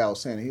about the way I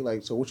was saying it. He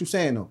like, so what you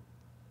saying, though?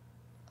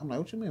 I'm like,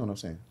 what you mean what I'm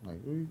saying?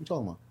 Like, what are you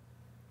talking about?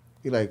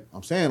 He like,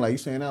 I'm saying, like, you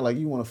saying that like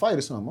you want to fight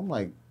or something. I'm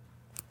like,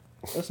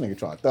 this nigga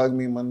trying to thug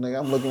me, my nigga.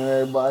 I'm looking at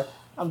everybody.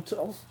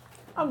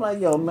 I'm like,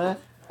 yo, man.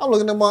 I'm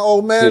looking at my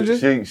old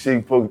manager. She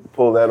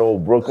pull that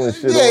old Brooklyn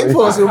shit on Yeah, he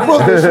pulled some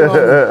Brooklyn shit on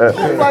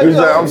me. He's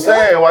like, I'm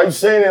saying, why you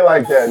saying it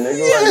like that,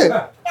 nigga?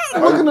 Yeah.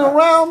 I'm looking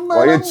around, man.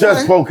 Why your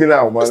chest poking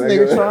out, my this nigga?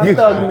 This nigga trying to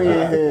thug me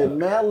in here,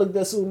 man. I looked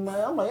at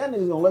Superman. I'm like, that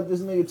nigga's gonna let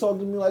this nigga talk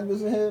to me like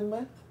this in here,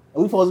 man?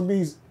 Are we supposed to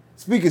be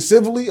speaking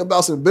civilly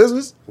about some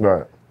business?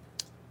 Right.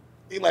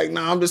 He like,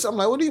 nah, I'm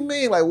like, what do you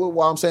mean? Like,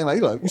 why I'm saying like,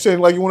 he like, you saying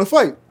like you want to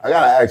fight? I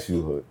gotta ask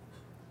you, Hood.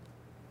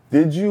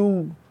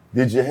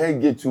 Did your head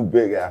get too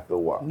big after a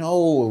while?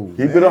 No.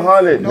 Keep it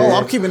 100. No, man.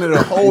 I'm keeping it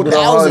a whole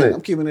 1,000.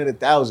 I'm keeping it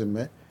 1,000,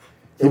 man.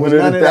 Keeping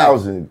it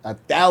 1,000.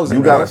 1,000.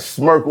 You got a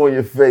smirk on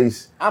your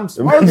face. I'm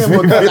smirking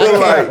because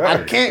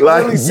I can't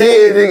like, really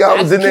say yeah, nigga,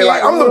 I was in there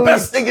like, I'm the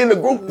best nigga in the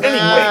group anyway.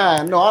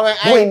 Nah, no, I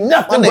mean, you ain't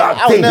nothing about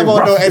I was never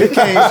on no Eddie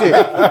Kane shit.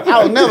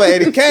 I was never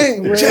Eddie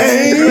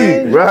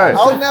Kane. Right.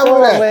 I was never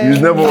on that. You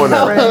was never on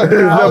that.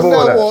 I was never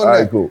on that. All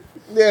right, cool.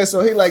 Yeah, so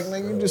he like,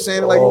 nigga, you just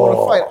saying it like you want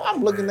to fight.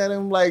 I'm looking at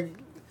him like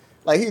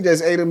he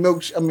just ate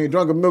drunk a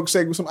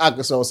milkshake with some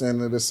alka-seltz in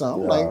it or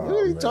something. I'm like, what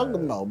are you talking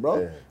about,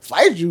 bro? Yeah.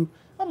 Fight you?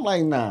 I'm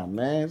like, nah,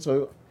 man.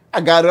 So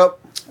I got up.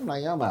 I'm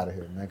like, yeah, I'm out of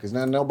here, man. Because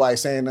nobody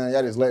saying nothing.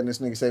 Y'all just letting this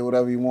nigga say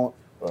whatever you want.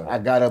 Right. I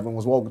got up and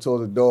was walking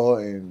towards the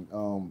door, and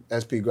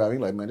SP grabbed me.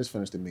 He like, man, just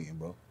finished the meeting,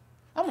 bro.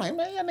 I'm like,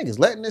 man, y'all niggas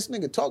letting this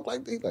nigga talk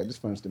like this? He like, just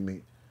finished the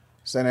meeting.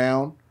 Sat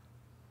down,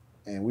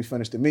 and we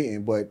finished the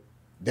meeting. But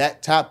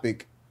that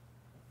topic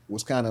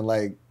was kind of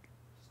like,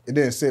 it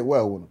didn't sit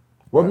well with him.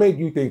 What made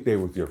you think they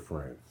was your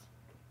friends?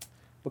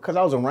 Because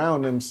I was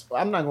around them.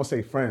 I'm not going to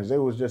say friends. They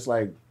was just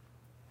like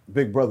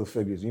big brother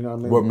figures, you know what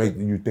I mean? What made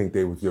you think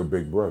they was your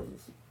big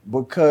brothers?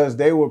 Because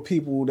they were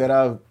people that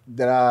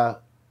I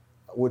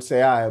would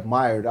say I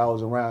admired. I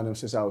was around them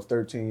since I was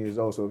 13 years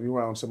old. So if you're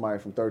around somebody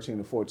from 13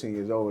 to 14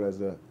 years old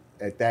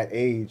at that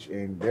age,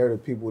 and they're the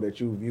people that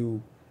you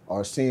view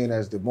are seen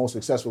as the most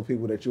successful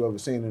people that you ever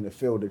seen in the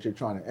field that you're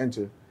trying to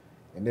enter,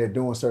 and they're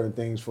doing certain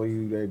things for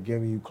you. They're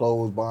giving you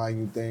clothes, buying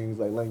you things,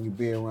 like letting you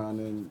be around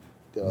in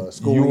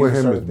school. You and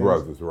him as things.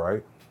 brothers,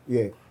 right?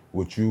 Yeah.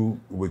 Would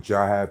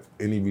y'all have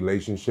any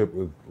relationship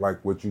with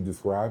like what you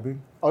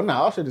describing? Oh no,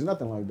 our shit is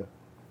nothing like that.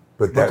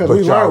 But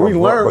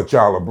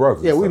y'all are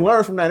brothers. Yeah, we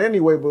learned from that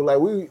anyway. But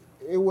like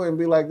it wouldn't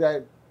be like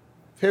that.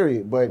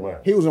 Period.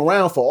 But he was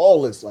around for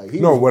all this. Like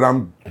what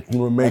I'm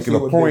making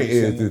a point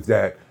is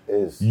that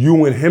is.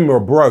 You and him are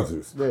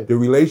brothers. Yeah. The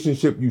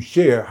relationship you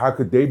share, how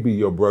could they be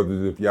your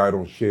brothers if y'all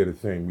don't share the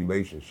same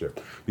relationship?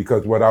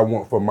 Because what I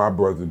want for my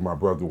brother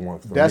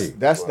wants for me.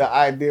 That's the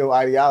ideal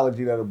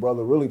ideology that a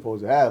brother really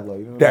supposed to have. Like,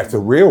 you know what That's I a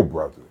mean? real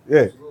brother.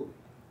 Yeah.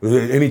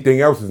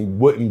 Anything else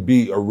wouldn't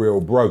be a real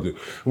brother.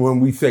 When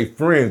we say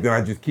friends, then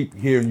I just keep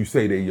hearing you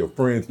say they're your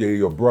friends, they're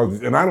your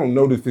brothers. And I don't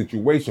know the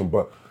situation,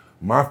 but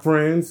my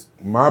friends,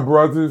 my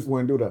brothers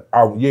wouldn't do that.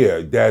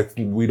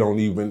 We don't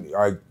even.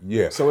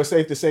 Yeah. So it's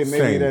safe to say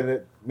maybe Same.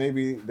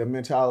 maybe the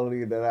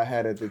mentality that I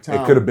had at the time.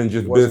 It could have been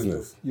just wasn't-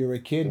 business. You're a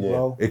kid,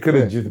 bro. It could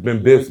have just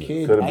been You're a business.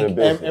 kid. Could have been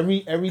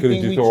business. Everything Could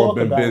have we just all talk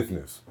been about,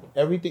 business.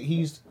 everything.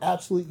 He's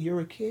absolutely. You're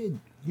a kid.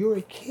 You're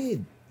a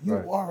kid. You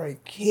Right. are a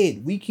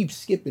kid. We keep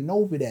skipping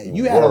over that.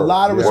 You had a Word,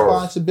 lot of yes.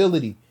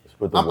 responsibility.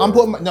 Put the I'm word.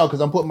 putting because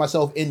I'm putting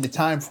myself in the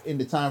time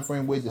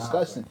frame we're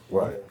discussing.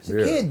 Right. He's a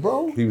kid,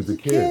 bro. He was a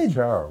He's kid,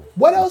 child.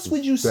 What else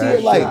would you see Sad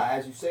it like? Nah,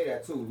 as you say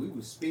that too, we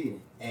was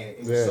speeding, and it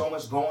was Yeah. so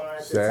much going on at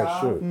the Sad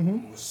time. shit.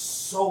 Mm-hmm. It was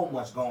so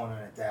much going on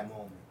at that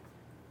moment,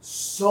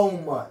 so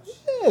much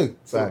Yeah. to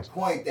Facts. the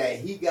point that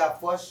he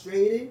got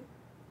frustrated,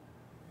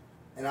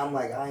 and I'm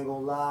like, I ain't gonna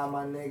lie,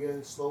 my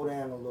nigga, slow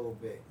down a little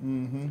bit.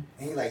 Mm-hmm.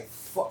 And he like,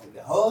 fuck it.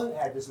 The HUD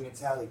had this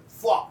mentality,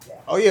 fuck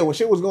that. Oh yeah, when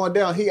shit was going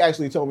down, he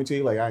actually told me to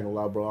you like, I ain't gonna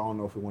lie, bro. I don't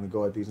know if we want to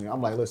go at these niggas.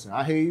 I'm like, listen,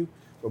 I hear you,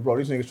 but bro,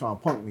 these niggas trying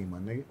to punk me, my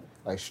nigga.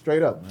 Like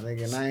straight up, my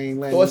nigga. And I ain't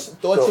letting. Thoughts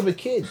So- of a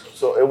kid.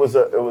 So it was.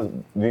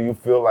 Do you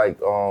feel like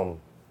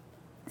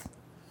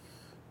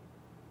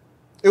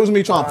It was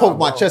me trying to poke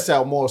my chest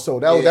out more. So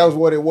that was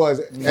what it was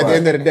at the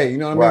end of the day. You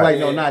know what I mean? Right. Like,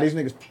 no, nah, these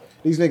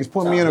niggas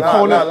put me in a Nah,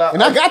 corner, nah, nah.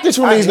 and I got this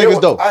from I these hear niggas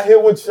what- though. I hear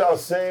what y'all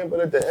saying, but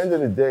at the end of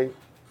the day,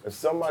 if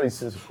somebody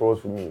sits across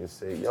from me and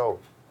say, "Yo,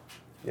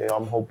 yeah,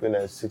 I'm hoping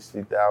that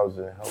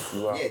 60,000 help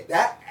you out,"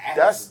 Yeah,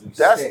 that's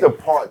the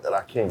part that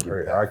I can't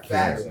get I back.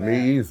 can't.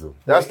 Me either.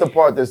 That's the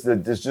part that's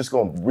just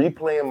gonna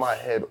replay in my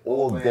head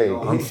all day.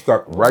 I'm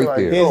stuck right Like,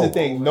 there. Here's No. the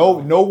thing: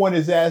 no one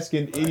is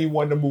asking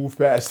anyone to move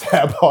past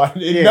that part.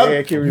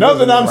 Yeah, keep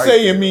Nothing I'm right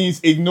saying there. means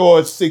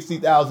ignore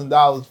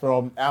 $60,000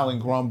 from Alan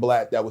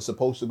Grumblatt that was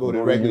supposed to go Go to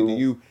directly to you.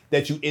 you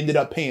that you ended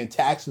up paying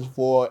taxes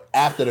for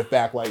after the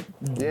fact. Like,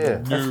 Yeah.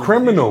 That's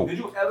criminal. Did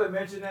you ever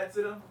mention that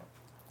to them?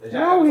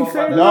 No, he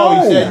said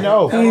No, he said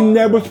no. He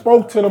never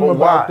spoke to them But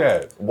about why?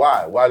 that.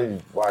 Why? Why did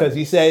you? Why? because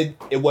he said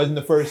it wasn't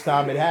the first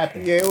time it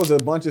happened. Yeah, it was a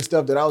bunch of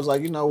stuff that I was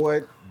like, you know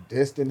what?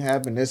 This didn't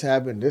happen. This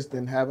happened. This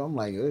didn't happen. I'm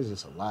like, there's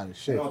just a lot of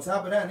shit. And on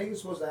top of that, niggas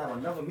supposed to have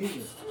another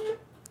meeting.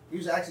 He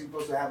was actually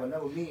supposed to have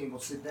another meeting and go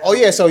sit down. Oh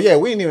yeah, so yeah,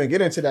 we didn't even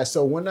get into that.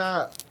 So when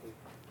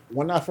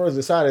I first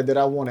decided that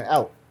I wanted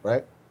out,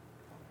 right?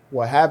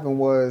 What happened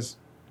was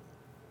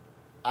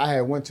I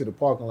had went to the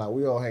parking lot.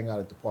 We all hang out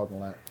at the parking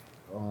lot.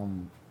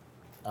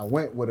 I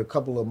went with a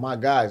couple of my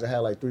guys. I had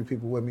like 3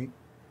 people with me.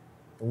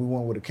 And we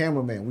went with a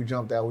cameraman. We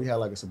jumped out. We had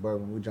like a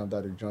Suburban. We jumped out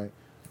of the joint.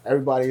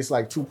 Everybody, it's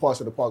like 2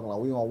 parts of the parking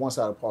lot. We on one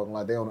side of the parking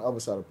lot. They on the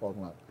other side of the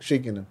parking lot,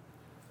 shaking them.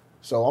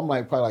 So I'm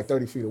like probably like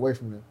 30 feet away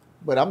from them.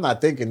 But I'm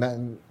not thinking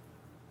nothing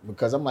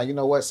because I'm like, you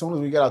know what? As soon as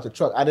we get out the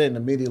truck, I didn't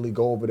immediately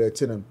go over there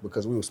to them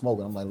because we were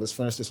smoking. I'm like, let's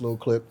finish this little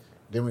clip.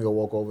 Then we go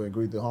walk over and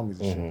greet the homies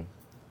and shit.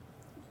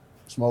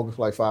 Smoking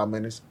for like 5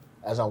 minutes.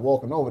 As I'm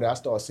walking over there, I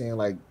start seeing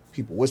like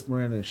people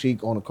whispering and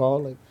Sheik on the car.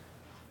 Like,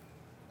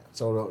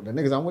 so the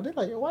niggas I'm with, they're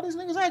like, yo, why these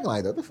niggas acting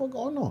like that? What the fuck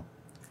going on?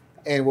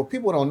 And what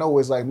people don't know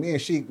is like me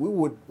and Sheik, we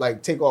would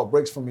like take off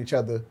breaks from each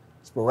other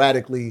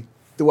sporadically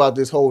throughout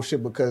this whole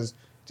shit because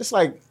just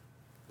like,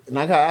 and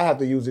I have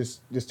to use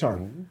this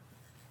term,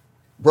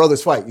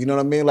 brothers fight. You know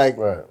what I mean? Like,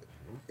 Right.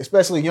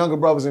 especially younger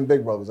brothers and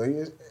big brothers. Like,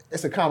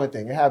 it's a common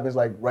thing. It happens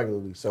like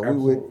regularly. So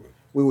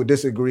we would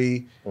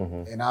disagree,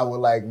 and I would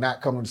like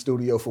not come to the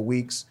studio for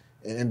weeks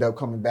and end up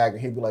coming back,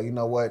 and he'd be like, you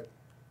know what?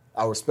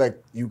 I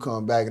respect you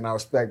coming back, and I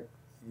respect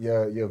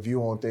your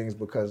view on things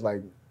because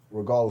like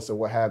regardless of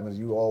what happens,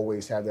 you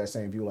always have that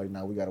same view. Like,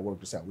 nah, we got to work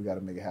this out. We got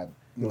to make it happen.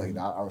 You're like,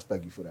 nah, I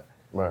respect you for that.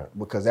 Right.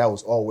 Because that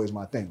was always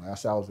my thing. Like I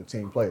said, I was a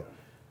team player.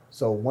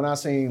 So when I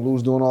seen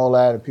Luz doing all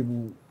that and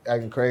people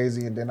acting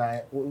crazy, and then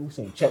we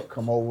seen Chet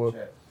come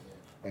over,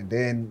 and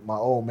then my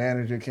old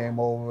manager came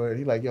over.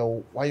 He like,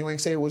 yo, why you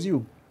ain't say it was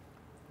you?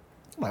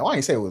 I'm like, why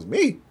ain't say it was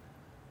me?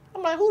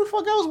 I'm like, who the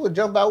fuck else would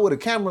jump out with a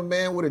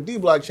cameraman with a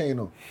D-block chain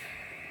on?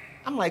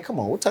 I'm like, come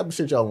on, what type of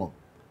shit y'all want?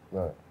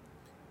 Right.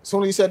 As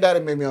soon as he said that,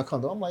 it made me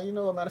uncomfortable. I'm like, you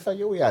know what, matter of fact,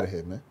 yo, we out of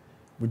here, man.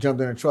 We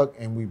jumped in the truck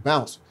and we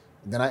bounced.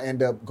 And then I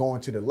end up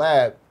going to the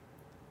lab.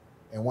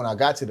 And when I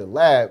got to the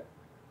lab,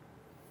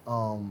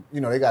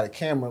 you know, they got a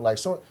camera. Like,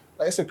 so,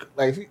 like, it's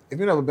if you've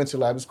never been to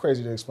the lab, it's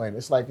crazy to explain.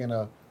 It's like in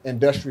a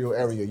industrial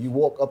area. You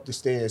walk up the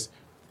stairs.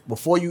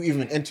 Before you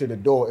even enter the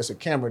door, it's a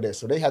camera there.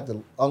 So they have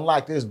to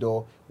unlock this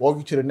door, walk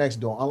you to the next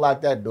door,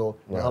 unlock that door,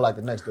 and unlock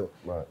the next door.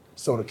 Right.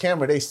 So the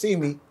camera, they see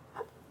me.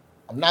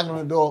 I'm knocking on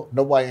the door,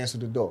 nobody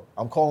answered the door.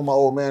 I'm calling my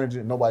old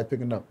manager, nobody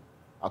picking up.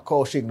 I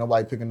call Sheik,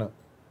 nobody picking up.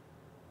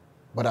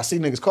 But I see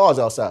niggas' cars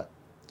outside.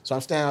 So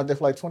I'm standing out there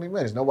for like 20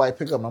 minutes, nobody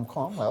pick up, and I'm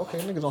calling. I'm like, okay,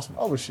 niggas on some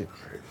other shit.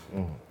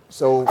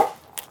 So,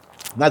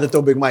 not to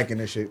throw Big Mike in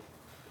this shit,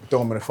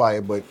 throw him in the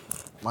fire, but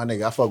my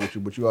nigga, I fuck with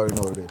you, but you already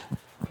know what it is.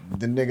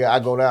 the nigga, I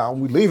go down,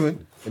 we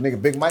leaving, the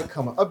nigga Big Mike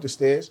coming up the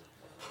stairs.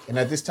 And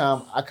at this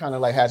time, I kind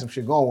of like had some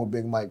shit going with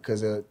Big Mike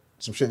because of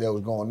some shit that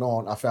was going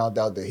on. I found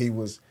out that he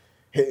was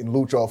hitting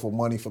Luch off for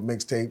money for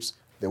mixtapes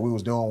that we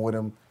was doing with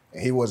him,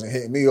 and he wasn't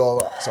hitting me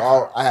all.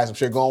 So I had some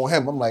shit going with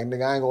him. I'm like,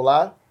 nigga, I ain't gonna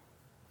lie.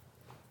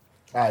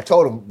 I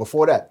told him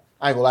before that,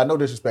 I ain't gonna lie, no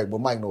disrespect, but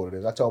Mike know what it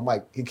is. I told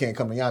Mike he can't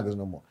come to Yonkers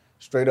no more,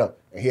 straight up.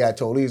 And he had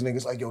told these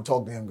niggas like, yo,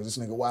 talk to him because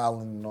this nigga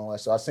wilding and all that.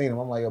 So I seen him.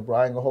 I'm like, yo, bro,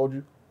 I ain't gonna hold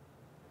you.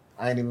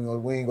 We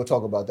ain't gonna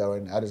talk about that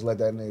right now. I just let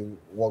that nigga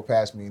walk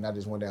past me, and I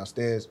just went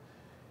downstairs.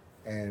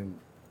 And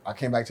I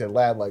came back to the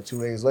lab like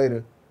 2 days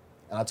later,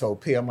 and I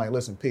told P, I'm like,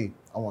 listen, P,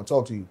 I want to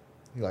talk to you.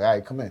 He's like, all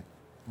right, come in.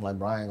 I'm like,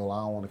 bro, I ain't gonna lie,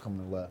 I don't want to come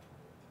in the lab.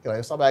 He's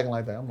like, stop acting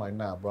like that. I'm like,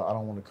 nah, bro, I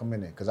don't want to come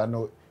in there. Because I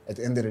know at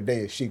the end of the day,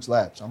 it's Sheik's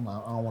lab. So I'm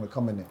like, I don't want to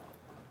come in there.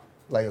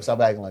 He's like, yo,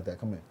 stop acting like that,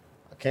 come in.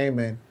 I came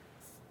in,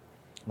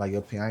 I'm like, yo,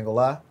 P, I ain't gonna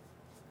lie.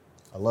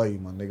 I love you,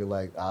 my nigga.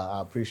 Like,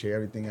 I appreciate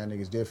everything y'all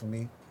niggas did for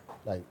me.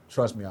 Like,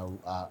 trust me,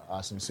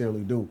 I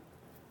sincerely do.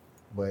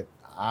 But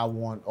I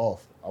want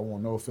off. I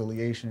want no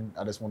affiliation.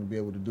 I just want to be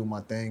able to do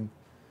my thing,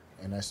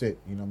 and that's it.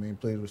 You know what I mean?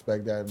 Please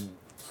respect that.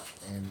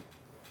 And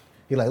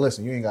he like,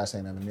 listen, you ain't gotta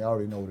say nothing to me. I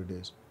already know what it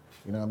is.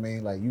 You know what I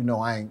mean? Like, you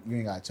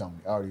ain't gotta tell me.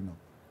 I already know.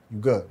 You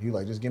good. He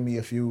like, just give me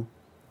a few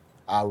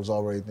hours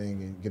already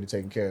thing and get it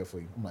taken care of for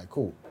you. I'm like,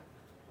 cool.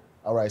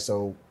 All right,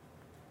 so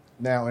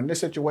now in this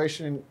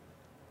situation,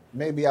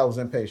 maybe I was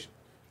impatient.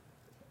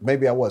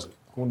 Maybe I wasn't.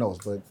 Who knows?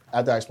 But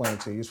after I explain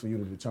it to you, it's for you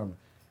to determine.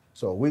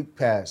 So a week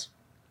passed.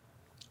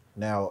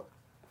 Now,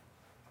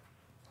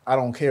 I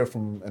don't care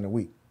from him in a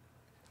week.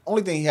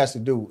 Only thing he has to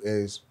do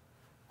is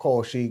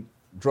call Sheik,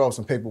 draw up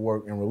some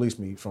paperwork, and release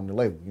me from the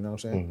label. You know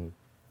what I'm saying?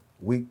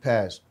 Mm-hmm. Week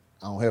passed.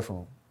 I don't hear from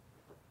him.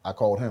 I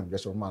called him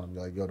just to remind him,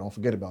 like, yo, don't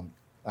forget about me.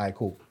 All right,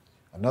 cool.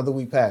 Another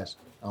week passed.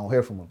 I don't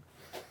hear from him.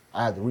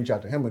 I had to reach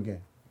out to him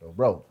again. Yo,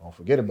 bro, don't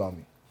forget about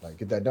me. Like,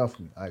 get that done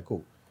for me. All right,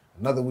 cool.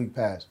 Another week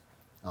passed.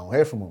 I don't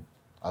hear from him.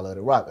 I let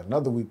it rock.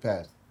 Another week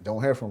passed.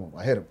 Don't hear from him.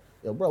 I hit him.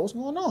 Yo, bro, what's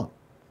going on?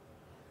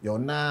 Yo,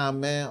 nah,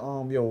 man.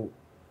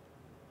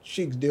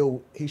 Sheik's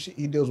deal.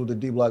 He deals with the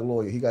D-Block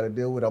lawyer. He got to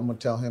deal with it. I'm gonna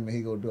tell him, and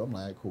he gonna do it. I'm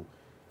like, all right, cool.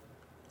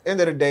 End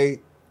of the day,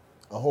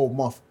 a whole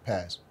month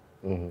passed.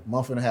 Mm-hmm.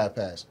 Month and a half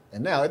passed.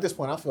 And now at this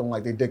point, I'm feeling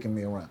like they dicking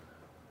me around.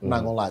 I'm not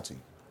gonna lie to you.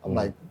 I'm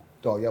like,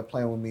 dog, y'all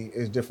playing with me.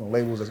 It's different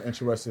labels that's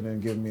interested in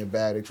giving me a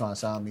bag. They trying to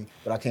sign me,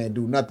 but I can't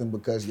do nothing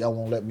because y'all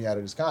won't let me out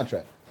of this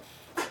contract.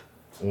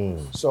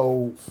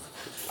 So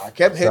I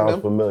kept hitting him.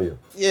 Sounds familiar.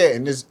 Yeah,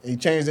 and he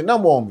changed the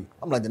number on me.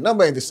 I'm like, the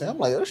number ain't the same. I'm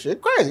like, this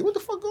shit crazy. What the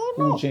fuck going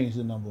on? Who changed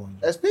the number on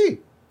you?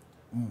 SP.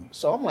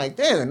 So I'm like,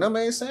 damn, the number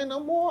ain't saying no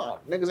more.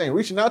 Niggas ain't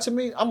reaching out to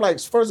me. I'm like,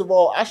 first of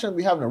all, I shouldn't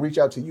be having to reach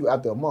out to you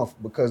after a month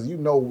because you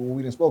know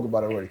we done spoke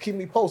about it already. Keep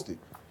me posted.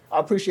 I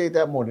appreciate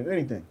that more than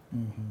anything.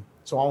 Mm-hmm.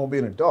 So I won't be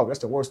in the dark. That's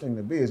the worst thing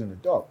to be is in the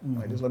dark. Mm-hmm.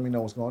 Like, just let me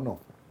know what's going on.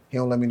 He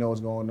don't let me know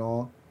what's going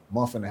on.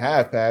 Month and a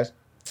half passed.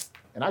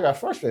 And I got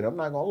frustrated. I'm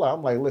not going to lie.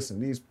 I'm like,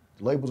 listen, these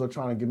labels are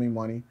trying to give me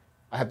money.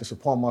 I have to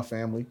support my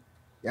family.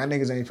 Y'all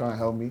niggas ain't trying to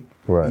help me.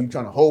 Right. You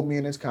trying to hold me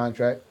in this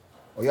contract.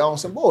 Or y'all on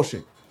some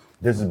bullshit.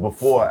 This is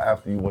before or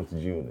after you went to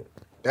G-Unit?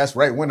 That's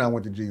right when I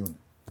went to G-Unit.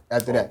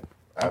 After that.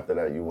 After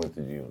that, you went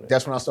to G-Unit.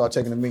 That's when I started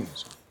taking the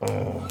meetings.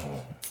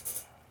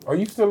 Are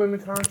you still in the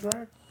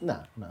contract?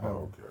 Nah. Oh,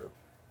 okay.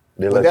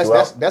 They But let you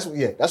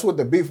out? that's what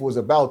the beef was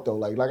about though.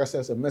 Like I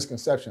said, it's a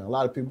misconception. A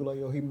lot of people like,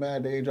 yo, he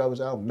mad they ain't drop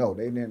his album. No,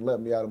 they didn't let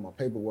me out of my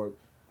paperwork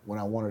when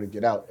I wanted to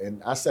get out.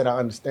 And I said I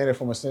understand it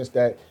from a sense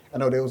that I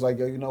know they was like,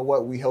 yo, you know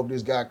what? We helped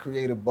this guy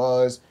create a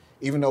buzz.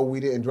 Even though we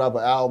didn't drop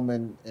an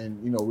album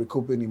and you know,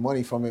 recoup any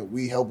money from it,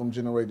 we helped him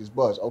generate this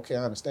buzz. Okay,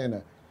 I understand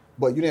that.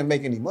 But you didn't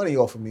make any money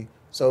off of me.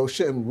 So it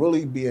shouldn't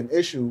really be an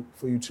issue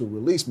for you to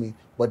release me.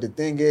 But the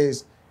thing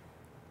is,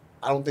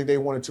 I don't think they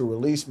wanted to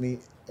release me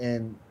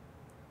and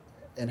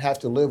have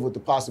to live with the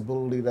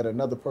possibility that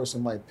another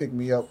person might pick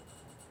me up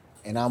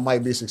and I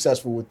might be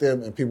successful with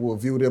them and people will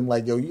view them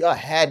like, yo, y'all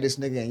had this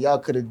nigga and y'all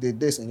could have did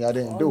this and y'all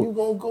didn't do it. You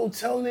gonna go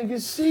tell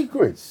niggas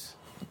secrets?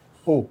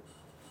 Who?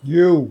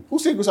 You.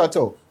 Whose secrets I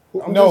told?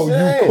 No,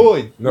 you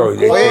could. No,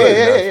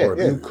 yeah.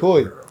 You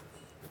could.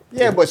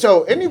 Yeah, but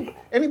so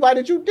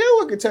anybody that you deal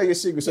with can tell your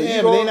secrets. So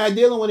Yeah, but they're not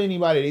dealing with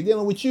anybody. They're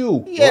dealing with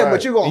you. Yeah, Right.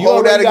 but you're going And to you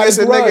hold that already got against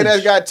a a nigga grudge.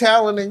 that's got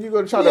talent and you're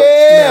going to try to...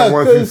 Yeah,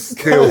 Once you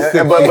because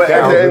steal But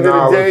at the end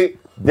of the day,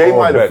 they all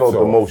might have bets felt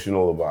off.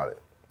 emotional about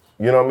it.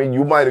 You know what I mean?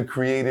 You might have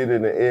created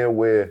an air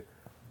where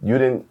you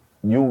didn't,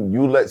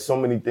 you let so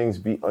many things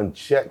be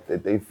unchecked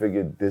that they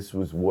figured this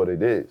was what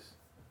it is.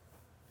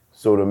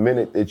 So the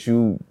minute that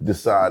you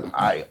decide,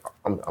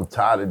 I'm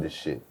tired of this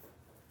shit,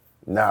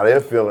 now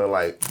they're feeling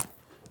like,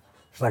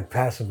 It's like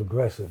passive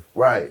aggressive.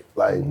 right,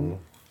 like,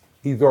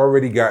 He's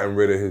already gotten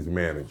rid of his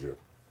manager.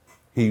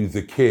 He was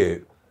a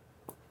kid.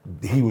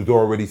 He was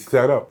already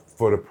set up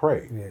for the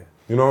prey. Yeah.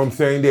 You know what I'm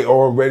saying? They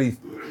already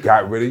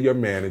got rid of your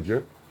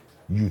manager.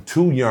 You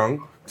too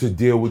young to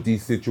deal with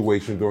these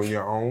situations on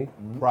your own.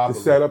 Probably. The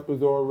setup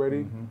is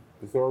already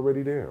it's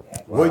already there.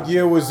 What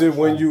year was it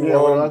when you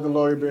without the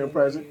lawyer being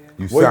present?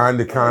 You signed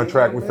the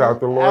contract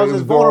without the lawyer. I was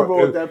just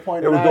vulnerable at that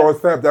point. It was all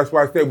set. That's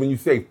why I said when you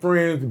say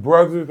friends,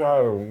 brothers, I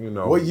don't, you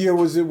know. What year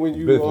was it when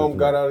you businessmen.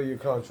 got out of your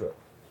contract?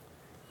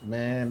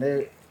 Man,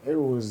 it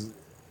was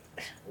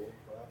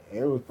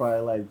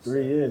probably like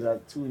 3 years,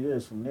 2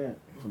 years from there.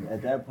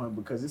 At that point,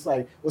 because it's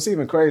like, what's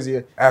even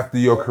crazier. After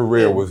your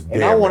career was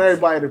damaged. And I want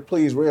everybody to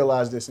please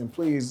realize this and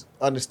please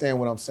understand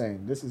what I'm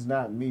saying. This is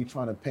not me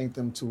trying to paint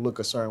them to look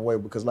a certain way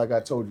because like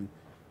I told you,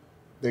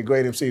 they're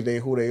great MCs, they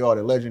who they are,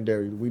 they're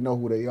legendary. We know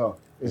who they are.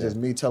 It's just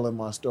me telling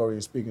my story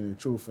and speaking the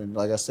truth and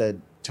like I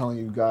said, telling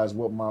you guys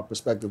what my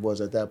perspective was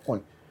at that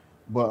point.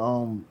 But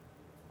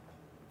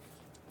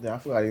yeah, I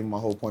forgot even my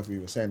whole point for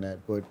you saying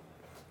that, but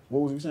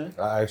what was you saying?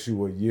 I asked you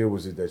what year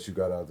was it that you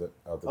got out the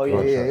Oh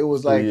contract? yeah, it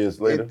was like 3 years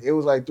later. It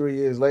was like 3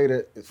 years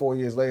later, 4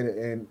 years later,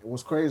 and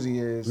what's crazy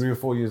is 3 or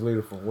 4 years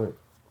later from when?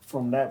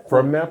 From that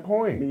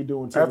point. Me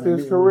doing after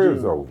his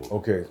career's over.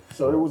 Okay.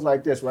 So it was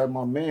like this, right?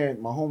 My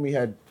homie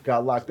had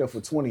got locked up for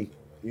 20.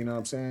 You know what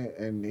I'm saying?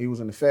 And he was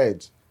in the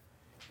feds,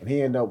 and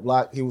he ended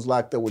up he was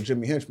locked up with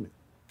Jimmy Henchman,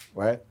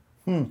 right?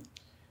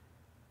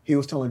 He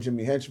was telling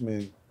Jimmy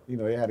Henchman, you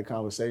know, they had a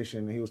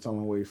conversation, and he was telling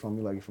him where he's from.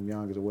 He like, he's from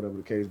Yonkers or whatever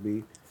the case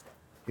be.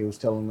 He was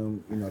telling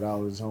them, you know, that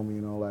was his homie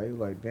and all that. He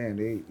was like, damn,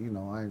 they, you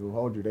know, I ain't gonna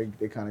hold you.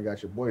 They kind of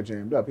got your boy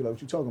jammed up. He like,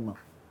 what you talking about?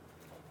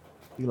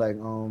 He like,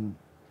 and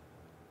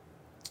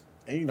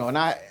you know, and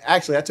I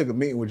took a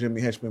meeting with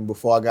Jimmy Henchman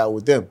before I got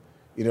with them.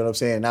 You know what I'm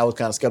saying? And I was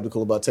kind of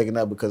skeptical about taking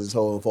that because his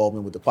whole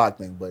involvement with the Pac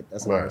thing, but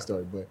that's another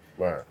story.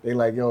 But they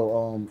like,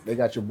 yo, they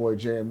got your boy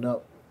jammed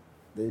up.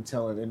 They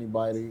telling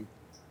anybody,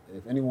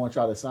 if anyone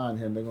try to sign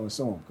him, they're gonna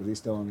sue him because he's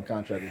still on the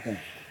contract with them.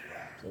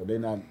 So they're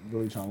not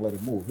really trying to let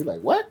him move. He's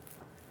like, what?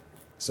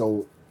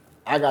 So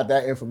I got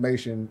that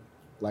information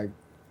like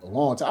a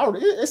long time.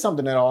 It's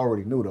something that I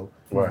already knew though.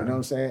 Right. You know what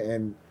I'm saying?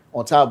 And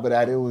on top of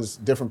that, it was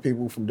different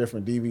people from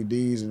different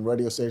DVDs and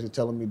radio stations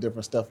telling me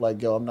different stuff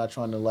like, yo, I'm not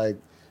trying to like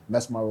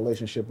mess my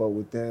relationship up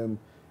with them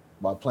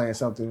by playing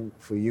something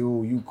for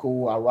you. You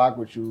cool, I rock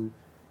with you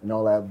and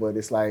all that. But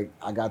it's like,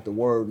 I got the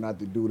word not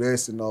to do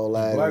this and all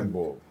that.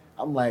 Blackballed.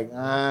 I'm like,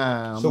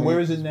 So where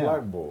is it now?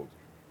 Blackballed.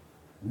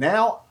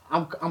 Now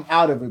I'm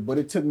out of it, but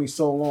it took me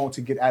so long to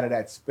get out of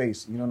that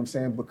space. You know what I'm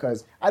saying?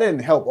 Because I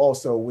didn't help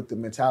also with the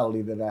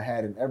mentality that I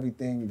had and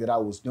everything that I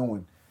was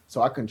doing.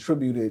 So I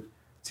contributed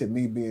to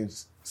me being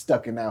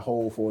stuck in that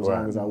hole for as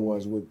long as I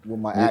was with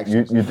my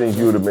actions. You think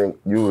you would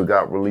have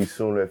got released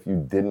sooner if you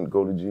didn't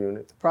go to G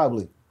Unit?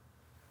 Probably.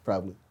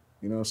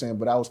 You know what I'm saying?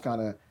 But I was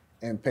kind of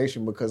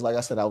impatient because, like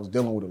I said, I was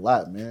dealing with a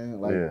lot,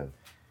 man. Like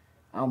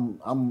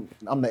I'm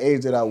the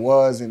age that I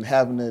was and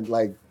having to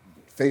like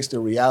face the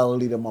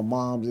reality that my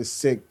mom's is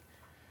sick.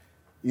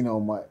 You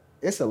know,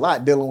 it's a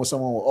lot dealing with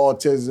someone with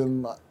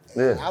autism.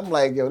 Yeah. I'm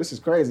like, yo, this is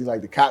crazy.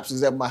 Like the cops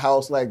is at my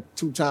house like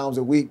 2 times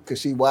a week because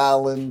she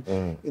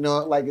wilding. You know,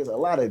 like it's a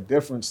lot of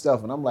different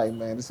stuff. And I'm like,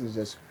 man, this is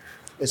just,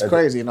 it's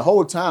crazy. And the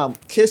whole time,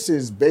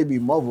 Kiss's baby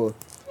mother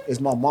is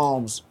my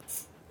mom's,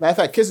 matter of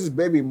fact, Kiss's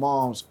baby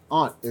mom's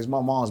aunt is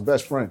my mom's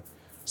best friend.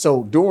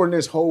 So during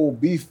this whole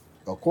beef,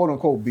 or quote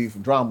unquote beef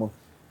drama,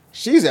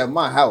 she's at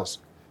my house.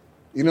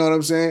 You know what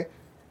I'm saying?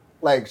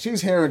 Like,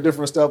 she's hearing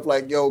different stuff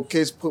like, yo,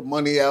 Kiss put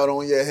money out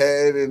on your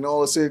head and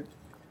all this shit.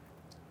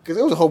 Because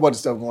there was a whole bunch of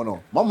stuff going on.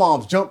 My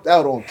mom's jumped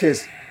out on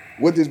Kiss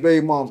with his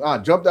baby mom's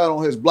aunt, jumped out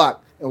on his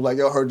block and was like,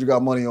 yo, I heard you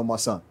got money on my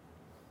son.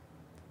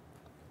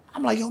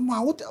 I'm like, yo,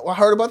 Mom, I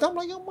heard about that. I'm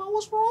like, yo, Mom,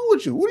 what's wrong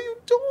with you? What are you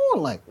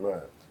doing? Like,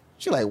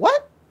 she like,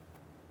 what?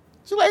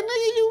 She like,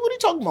 nigga, what are you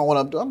talking about what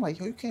I'm doing? I'm like,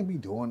 yo, you can't be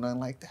doing nothing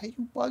like that.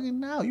 You bugging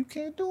now. You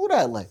can't do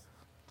that. Like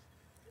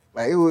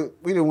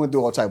we done went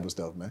through all type of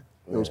stuff, man.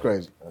 It was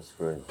crazy. That's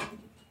crazy.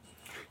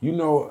 You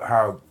know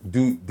how,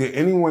 did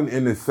anyone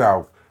in the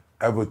South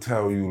ever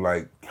tell you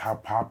like how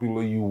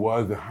popular you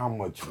was and how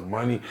much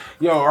money?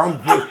 Yo,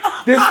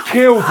 this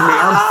kills me.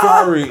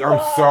 I'm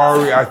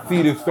sorry. I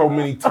see this so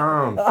many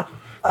times.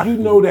 You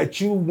know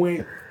that you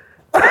went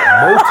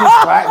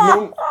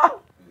multi-platinum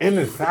in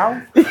the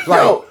South?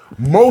 Like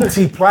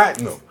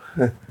multi-platinum.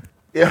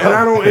 Yeah.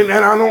 And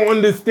I don't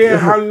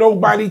understand how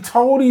nobody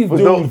told these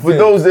dudes. For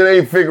those that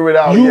ain't figure it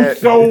out you yet.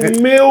 sold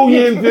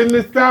millions in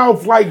the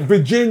South, like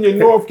Virginia,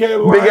 North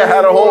Carolina. Bigga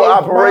had a whole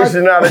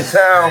operation out of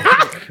town.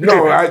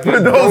 For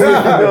those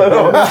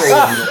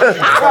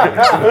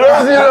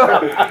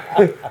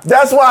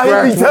that's why he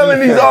be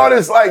telling these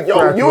artists like,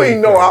 yo, you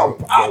ain't know how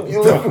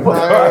popular.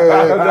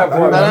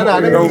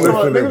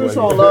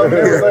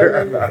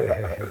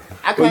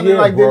 I kind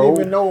of didn't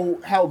even know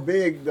how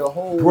big the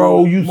whole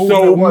Bro, you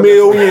sold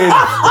millions.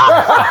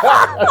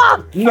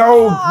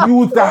 No, you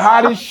was the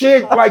hottest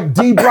shit. Like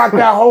D-Block,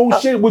 that whole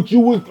shit, which you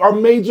was a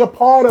major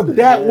part of.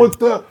 That was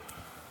the.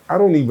 I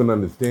don't even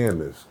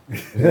understand this.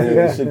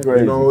 Yeah, shit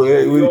crazy. You know,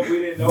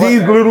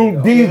 these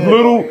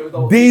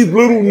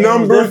little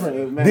numbers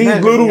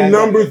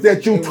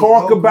that you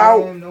talk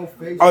about.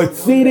 A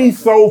CD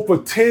sold for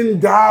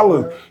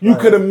 $10. You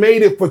could have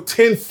made it for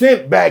 10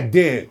 cents back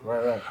then.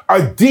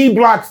 A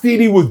D-Block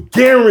CD was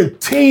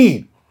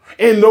guaranteed.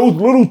 In those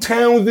little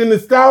towns in the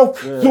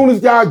South, soon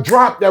as y'all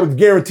dropped, that was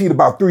guaranteed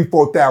about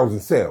 3,000-4,000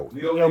 sales.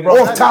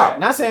 Off top.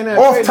 Not saying that.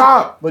 Off crazy,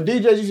 top. But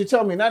DJs used to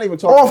tell me, not even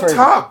talking Off crazy.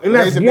 top. And They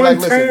that's used to be one like,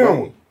 listen, bro,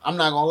 town. I'm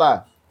not gonna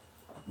lie.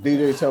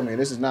 DJs tell me,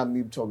 this is not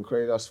me talking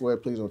crazy. I swear,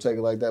 please don't take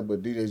it like that.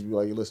 But DJs be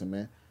like, listen,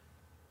 man.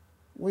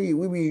 We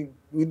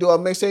do our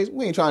mixtapes.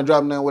 We ain't trying to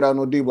drop nothing without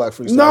no D-Block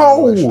freestyle.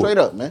 No. Like, straight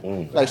up,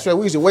 man. Like straight,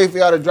 we used to wait for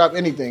y'all to drop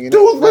anything. And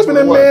Dudes that's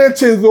living what in it was.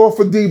 mansions off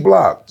of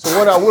D-Block. So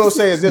what I will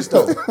say is this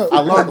though, I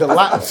learned a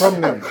lot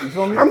from them. You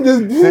feel me? I'm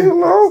just, you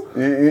know.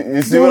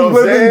 You see Dudes what I'm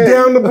living saying?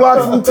 down the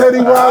block from Teddy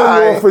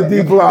Riley off of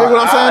D-Block. You know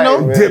what I'm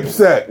saying though?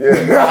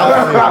 Dipset.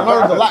 I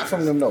learned a lot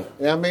from them though.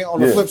 You know what I mean? On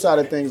the Yeah. flip side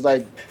of things,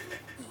 like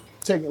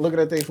looking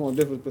at things from a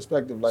different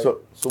perspective. Like, So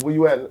where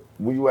you at?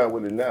 Where you at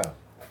with it now?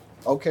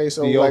 okay,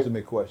 so The like,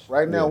 ultimate question.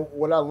 right now,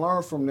 what I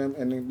learned from them,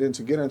 and then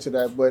to get into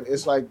that, but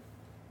it's like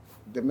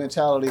the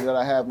mentality that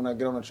I have when I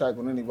get on the track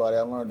with anybody.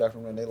 I learned that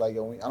from them. They like,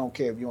 yo, I don't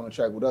care if you're on the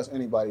track with us,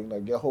 anybody.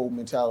 Like your whole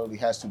mentality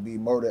has to be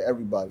murder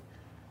everybody.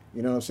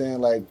 You know what I'm saying?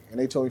 Like, and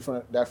they told me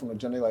from the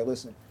jump. They like,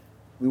 listen,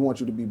 we want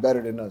you to be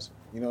better than us.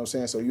 You know what I'm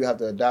saying? So you have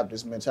to adopt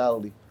this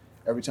mentality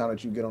every time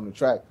that you get on the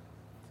track.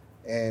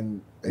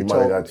 And they You might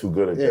have got too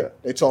good at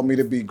that. They told me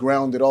to be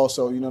grounded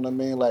also. You know what I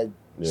mean? Like,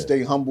 Yeah.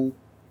 stay humble.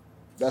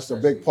 That's a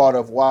big part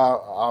of why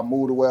I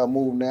move the way I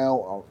move now.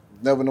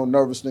 I'm never no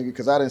nervous nigga,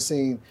 because I done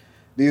seen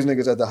these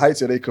niggas at the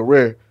heights of their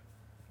career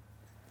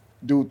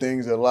do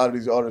things that a lot of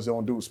these artists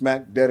don't do.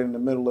 Smack dead in the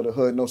middle of the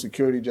hood, no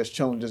security, just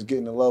chilling, just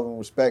getting the love and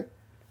respect,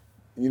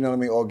 you know what I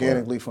mean,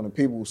 organically from the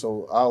people.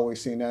 So I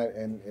always seen that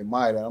and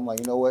admire that. I'm like,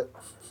 you know what?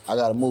 I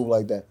got to move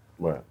like that.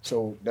 Right.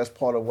 So that's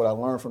part of what I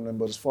learned from them.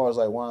 But as far as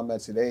like where I'm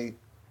at today,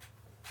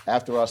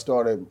 after I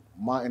started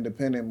my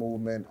independent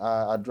movement,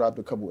 I dropped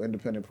a couple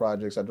independent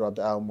projects. I dropped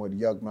the album with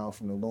Yuck Mouth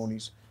from the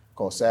Loonies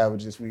called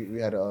Savages. We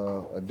had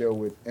a deal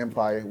with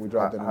Empire. We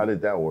dropped it. How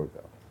did that work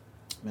out?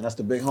 Man, that's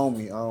the big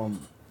homie.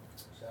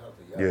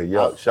 Yeah,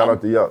 Yuck. Shout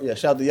out to Yuck. Yeah,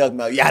 shout out to Yuck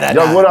Mouth. Yeah,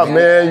 Yuck, what up,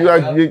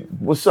 man?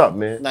 What's up,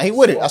 man? Nah, he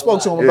with it. I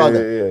spoke to him about that.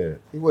 Yeah.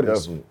 He with it.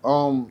 Definitely.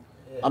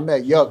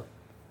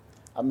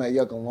 I met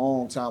Yuck a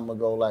long time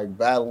ago, like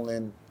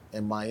battling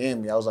in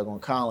Miami. I was like on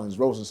Collins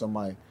roasting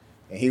somebody,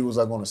 and he was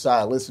like on the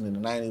side listening,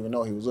 and I didn't even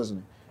know he was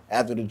listening.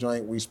 After the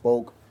joint, we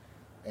spoke,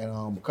 and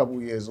a couple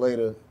of years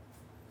later,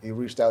 he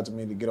reached out to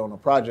me to get on a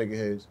project of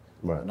his,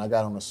 Right. and I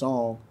got on a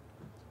song,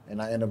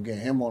 and I ended up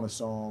getting him on a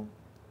song.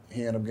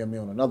 He ended up getting me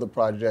on another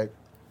project.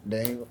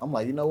 Then I'm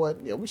like, you know what?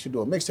 Yeah, we should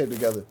do a mixtape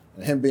together.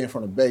 And him being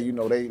from the Bay, you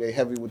know, they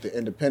heavy with the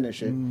independent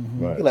shit.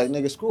 Right. He like,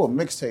 nigga, screw a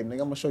mixtape, nigga. I'm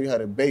gonna show you how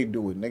the Bay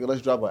do it, nigga.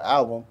 Let's drop an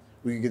album.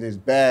 We can get this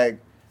bag.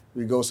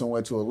 We go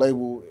somewhere to a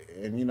label,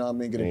 and you know what I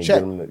mean, get a And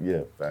check. get 'em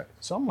yeah, fact.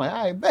 So I'm like,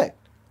 all right, bet.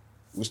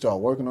 We start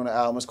working on the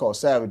album. It's called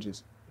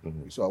Savages.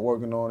 We start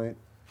working on it.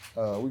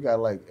 We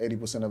got like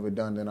 80% of it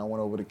done. Then I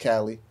went over to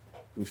Cali.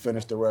 We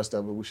finished the rest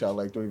of it. We shot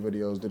like 3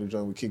 videos. Did a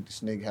joint with Keek the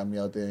Sneak. Had me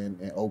out there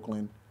in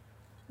Oakland.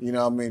 You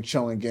know what I mean?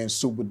 Chilling, getting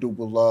super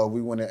duper love.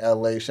 We went to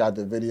LA, shot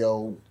the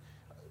video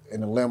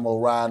in the limo,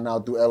 riding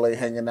out through LA,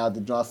 hanging out.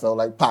 The joint felt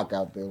like Pac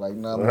out there. Like,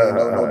 no,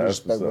 no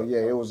disrespect, but yeah,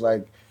 it was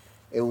like,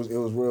 it was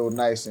real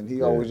nice. And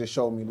he always just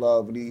showed me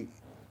love. And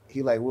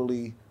he like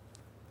really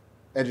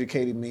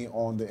educated me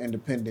on the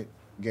independent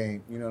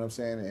game. You know what I'm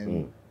saying?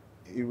 And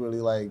he really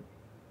like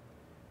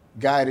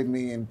guided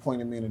me and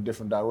pointed me in a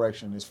different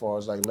direction as far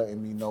as like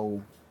letting me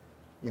know,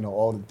 you know,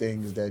 all the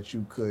things that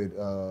you could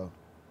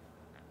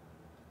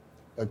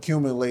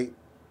accumulate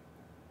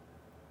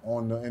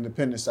on the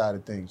independent side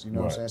of things. You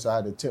know what I'm saying? So I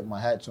had to tip my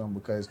hat to him,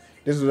 because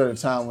this was at a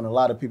time when a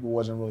lot of people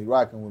wasn't really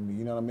rocking with me.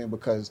 You know what I mean?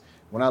 Because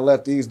when I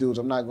left these dudes,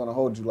 I'm not gonna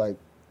hold you, like,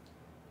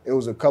 it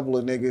was a couple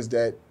of niggas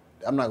that,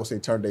 I'm not gonna say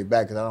turned their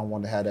back, because I don't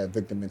want to have that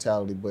victim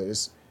mentality, but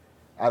it's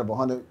out of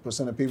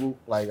 100% of people,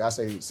 like I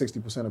say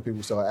 60% of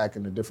people started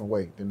acting a different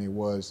way than they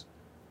was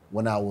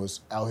when I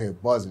was out here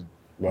buzzing.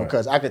 Right.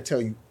 Because I could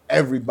tell you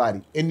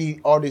everybody, any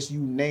artist you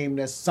name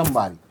that's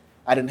somebody,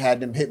 I didn't have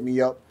them hit me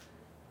up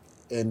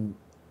and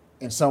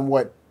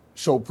somewhat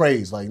show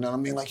praise. Like, you know what I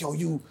mean? Like,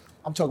 yo,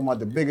 I'm talking about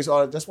the biggest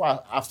artist. That's why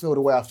I feel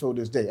the way I feel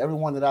this day.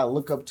 Everyone that I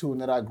look up to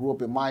and that I grew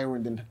up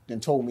admiring then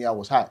told me I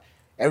was hot.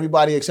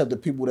 Everybody except the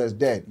people that's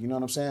dead. You know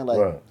what I'm saying? Like,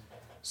 Right.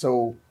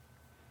 So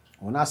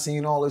when I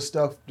seen all this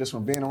stuff, just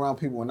from being around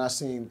people, when I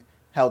seen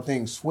how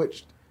things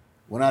switched,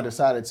 when I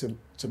decided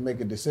to make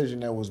a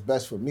decision that was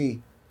best for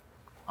me,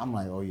 I'm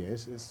like, oh yeah,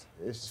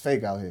 it's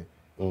fake out here.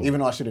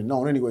 Even though I should have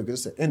known anyway,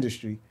 because it's an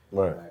industry.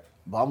 Right.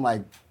 But I'm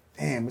like,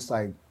 damn, it's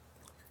like,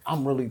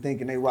 I'm really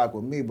thinking they rock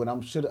with me, but I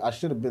should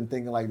have been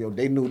thinking like, yo,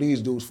 they knew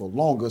these dudes for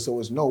longer, so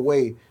it's no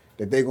way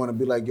that they're gonna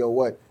be like, yo,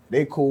 what?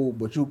 They cool,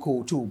 but you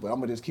cool too, but I'm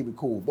gonna just keep it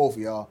cool with both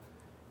of y'all.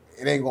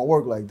 It ain't gonna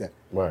work like that.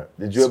 Right.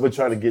 Did you ever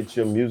try to get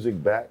your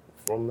music back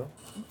from them?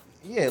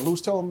 Yeah,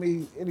 Luce told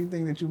me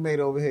anything that you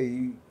made over here,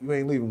 you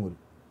ain't leaving with it.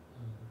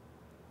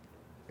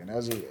 And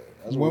that's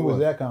when was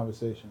that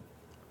conversation?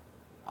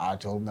 I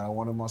told him that I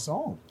wanted my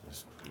song.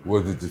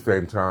 Was it the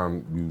same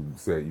time you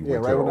said you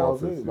went right to the when I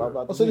was office? with Yeah.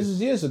 about Oh, so this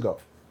is years ago.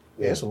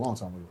 Yeah, it's a long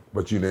time ago.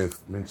 But you didn't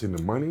mention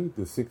the money,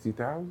 the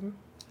 60,000.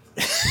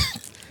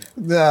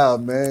 Nah,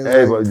 man.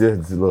 Hey, like- but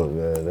just look,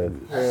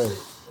 man. Yeah.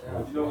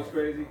 But you know what's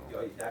crazy?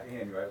 Y'all can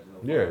hear me, right?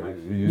 Yeah,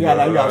 Yeah,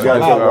 like, you gotta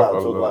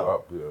talk loud.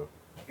 up, yeah.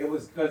 It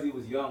was because he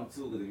was young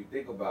too. Because if you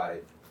think about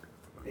it,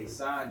 they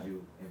signed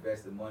you,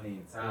 invested money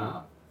and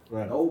time.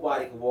 Right.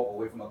 Nobody could walk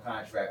away from a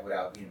contract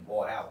without being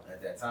bought out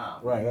at that time.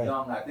 Right, When you're right.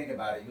 young, not thinking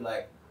about it. You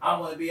like, I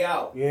want to be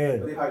out. Yeah.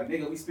 But they probably,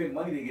 nigga, we spent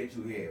money to get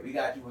you here. We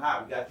got you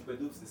hot. We got you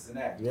produced this and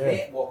that. You Yeah.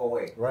 can't walk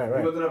away. Right, You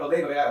right. look at another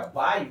label, they gotta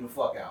buy you the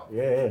fuck out.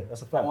 Yeah,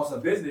 that's a fact. On some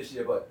business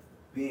shit, but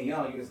being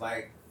young, you just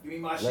like, give me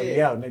my Let shit.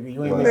 me out, nigga.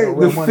 You ain't Right. making no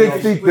The real money.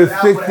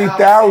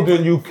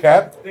 60,000 you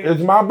kept is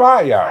my I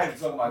buyout. ain't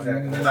talking about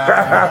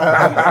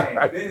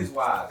that. Business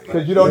wise.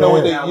 Because you don't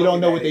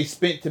know what they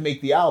spent to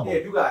make the album. Yeah,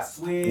 if you got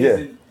swings Yeah.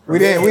 and We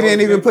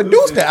didn't even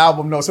produce the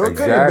album though, so it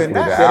couldn't have been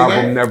Exactly. that. The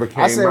album never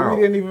came I said out.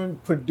 we didn't even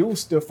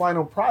produce the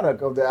final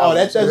product of the album. Oh,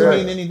 that doesn't Yeah.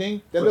 mean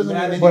anything. That doesn't mean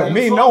anything. But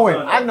me Songs knowing,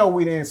 on I it. know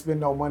we didn't spend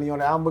no money on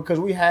the album because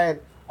we had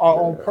our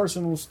own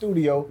personal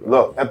studio.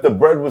 Look, if the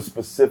bread was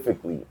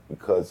specifically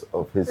because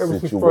of his It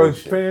was for his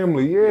situation.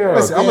 family, yeah.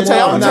 Listen, I'm Come gonna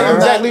tell on, you man.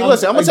 exactly.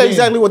 Listen, I'm gonna tell you again.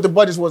 exactly what the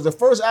budget was. The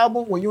first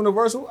album with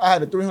Universal, I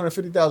had a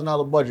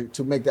 $350,000 budget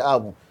to make the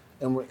album,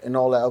 and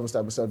all that other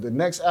type of stuff. The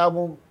next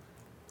album,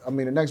 the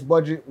next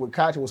budget with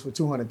Kacha was for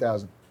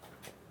 $200,000.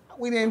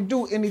 We didn't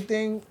do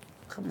anything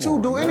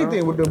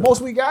anything. With the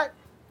most we got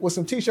was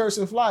some T-shirts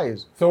and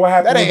flyers. So what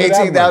happened? That ain't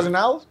with that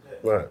 $18,000.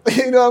 Right.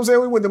 You know what I'm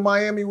saying? We went to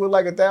Miami with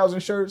like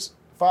 1,000 shirts,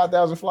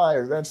 5,000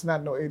 flyers. That's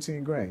not no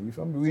 18 grand. You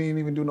feel me? We didn't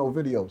even do no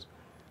videos.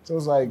 So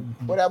it's like,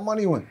 where that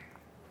money went?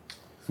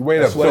 Wait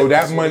up. That's what So it- that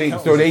that's what money. it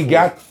counts So they for.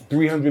 got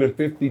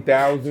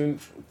 350,000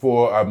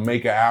 for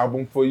make an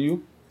album for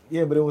you.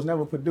 Yeah, but it was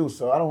never produced.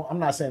 So I'm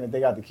not saying that they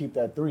got to keep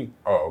that 3,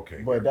 Oh,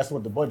 okay. but that's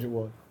what the budget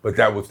was. But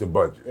that was the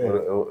budget.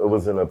 It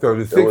wasn't a. So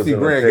the it 60 wasn't a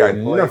grand pay got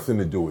and play- nothing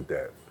to do with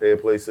that. Pay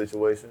and play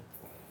situation.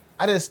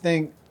 I just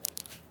think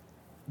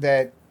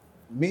that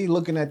me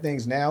looking at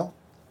things now,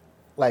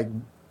 like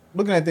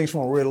looking at things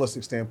from a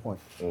realistic standpoint.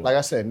 Like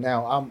I said,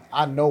 now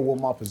I know what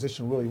my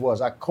position really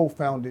was. I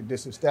co-founded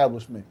this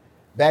establishment.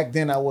 Back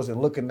then, I wasn't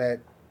looking at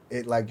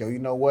it like, yo, you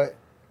know what?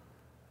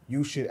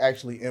 You should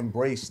actually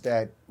embrace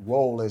that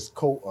role as a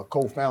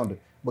co-founder,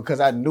 because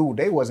I knew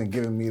they wasn't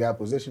giving me that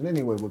position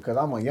anyway. Because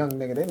I'm a young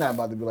nigga, they not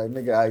about to be like,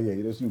 nigga,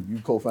 yeah, that's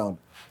you co-founder.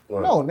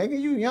 Right. No, nigga,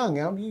 you young.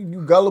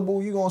 You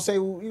gullible. You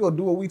gonna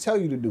do what we tell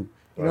you to do.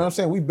 You know what I'm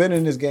saying? We've been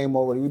in this game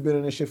already. We've been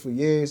in this shit for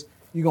years.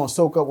 You gonna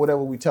soak up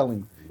whatever we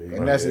telling you,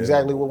 and that's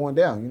exactly what went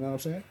down. You know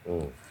what I'm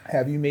saying?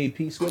 Have you made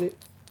peace with it?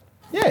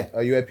 Yeah,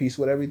 Are you at peace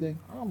with everything?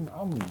 I'm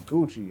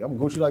Gucci. I'm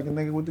Gucci like the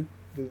nigga with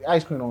the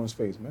ice cream on his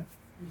face, man.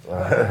 You know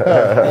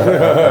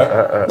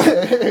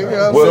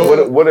what I'm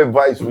saying? What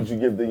advice would you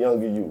give the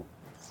younger you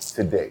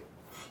today?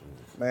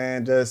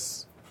 Man,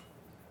 just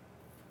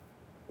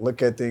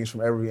look at things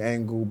from every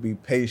angle. Be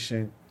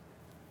patient.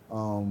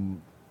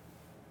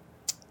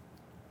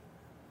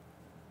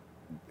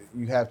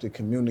 You have to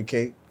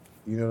communicate.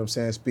 You know what I'm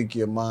saying? Speak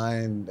your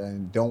mind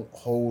and don't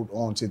hold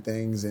on to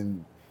things,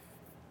 and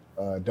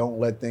don't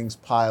let things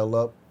pile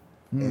up.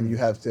 And you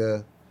have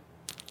to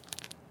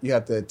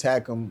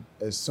attack them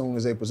as soon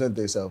as they present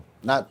themselves.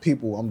 Not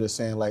people. I'm just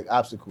saying like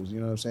obstacles. You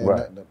know what I'm saying?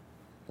 Right.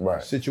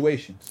 Not-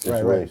 Situations.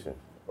 Situation.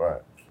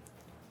 Right.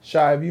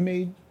 Shy,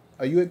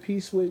 are you at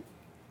peace with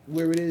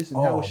where it is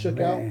and how it shook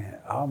out?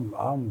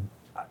 I'm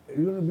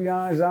to be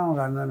honest, I don't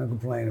got nothing to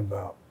complain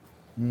about.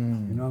 You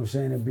know what I'm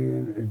saying?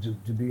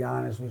 To be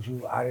honest with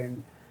you, I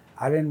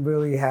didn't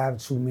really have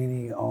too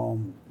many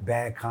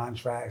bad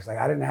contracts. Like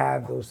I didn't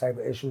have those type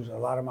of issues. A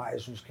lot of my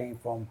issues came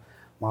from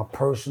my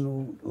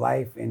personal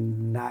life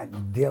and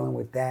not dealing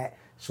with that.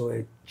 So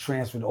it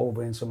transferred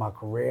over into my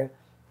career.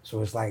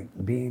 So it's like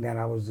being that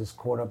I was just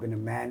caught up in the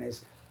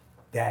madness,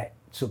 that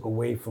took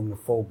away from the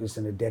focus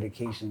and the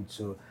dedication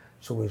to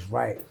what's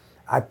right.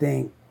 I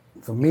think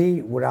for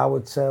me, what I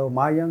would tell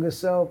my younger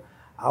self,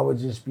 I would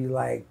just be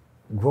like,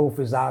 growth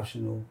is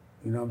optional.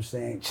 You know what I'm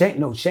saying?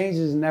 Change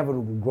is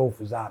inevitable.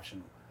 Growth is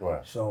optional.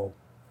 Right. So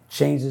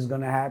change is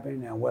gonna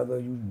happen, and whether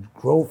you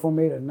grow from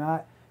it or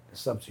not,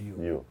 it's up to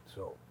you.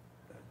 So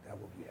that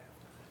would be it.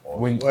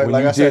 When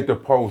like you I said- did the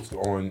post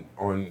on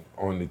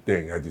the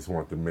thing, I just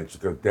want to mention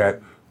because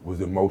that was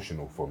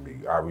emotional for me.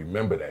 I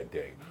remember that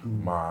day.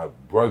 My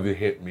brother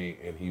hit me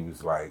and he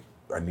was like,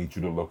 "I need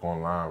you to look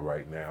online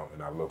right now."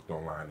 And I looked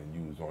online and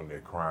you was on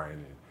there crying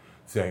and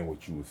saying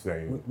what you were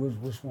saying.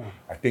 Which one?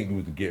 I think you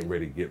was getting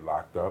ready to get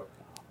locked up.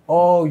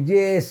 Oh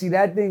yeah, see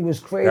that thing was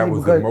crazy. That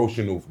was because,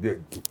 emotional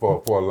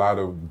for a lot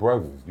of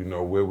brothers. You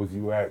know, where was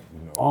you at? You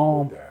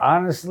know, with that?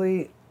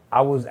 honestly,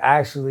 I was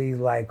actually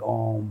like,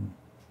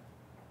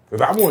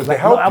 Because I wanted to like,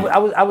 help no,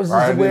 you. I was just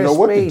I a didn't weird know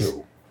what to space,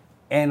 do.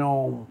 and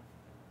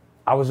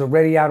I was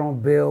already out on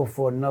bail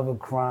for another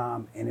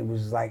crime, and it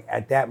was like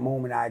at that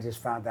moment I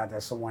just found out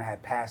that someone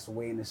had passed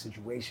away in the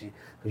situation.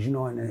 Because you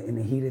know, in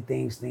the heat of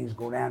things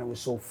go down. It was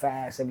so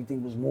fast,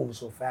 everything was moving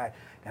so fast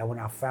that when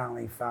I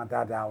finally found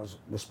out that I was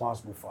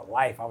responsible for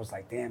life, I was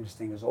like, damn, this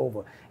thing is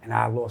over. And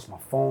I lost my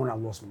phone, I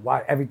lost my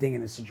wallet, everything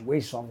in the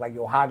situation. So I'm like,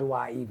 yo, how do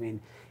I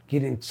even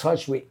get in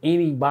touch with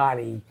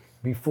anybody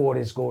before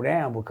this go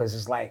down? Because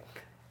it's like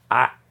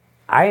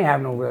I ain't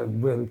have no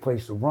really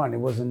place to run.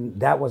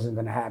 That wasn't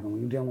gonna happen.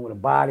 When you're dealing with a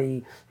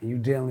body and you're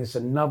dealing, it's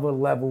another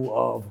level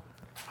of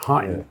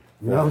hunting.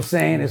 You know what I'm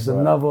saying? It's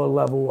another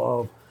level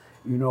of,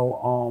 you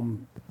know,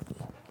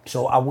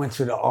 so I went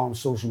to the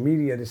social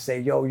media to say,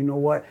 yo, you know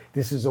what?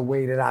 This is a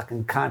way that I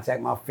can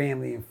contact my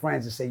family and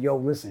friends and say, yo,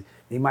 listen,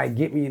 they might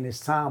get me in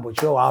this time,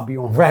 but yo, I'll be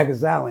on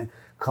Rikers Island.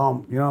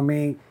 Come, you know what I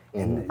mean?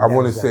 And I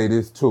want to say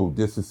this too.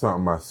 This is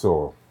something I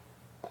saw.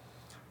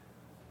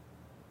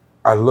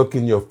 I look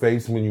in your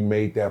face when you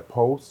made that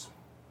post.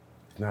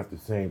 It's not the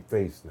same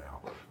face now.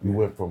 You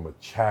went from a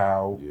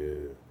child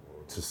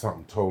to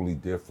something totally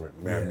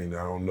different. Man, I mean,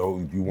 I don't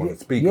know if you want to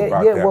speak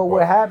about that. Well,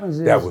 what happens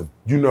is that was,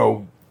 you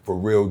know, for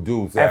real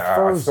dudes.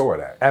 I saw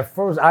that. At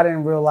first, I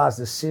didn't realize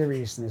the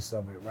seriousness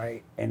of it,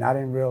 right? And I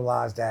didn't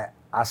realize that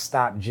I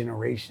stopped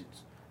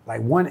generations.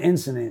 Like one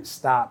incident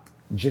stopped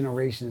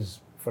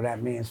generations for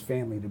that man's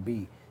family to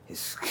be.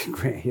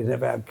 He'd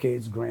never have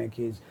kids,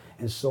 grandkids,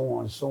 and so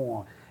on and so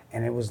on.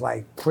 And it was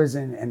like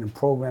prison and the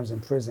programs in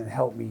prison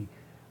helped me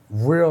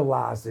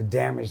realize the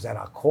damage that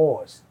I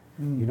caused.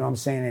 You know what I'm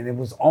saying? And it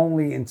was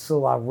only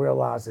until I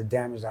realized the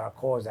damage that I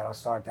caused that I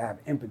started to have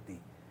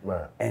empathy.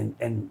 Right.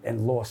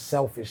 And lost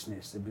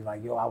selfishness to be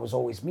like, yo, I was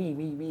always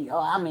me. Oh,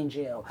 I'm in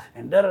jail.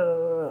 And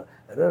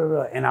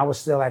da-da-da-da-da-da-da. And I was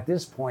still at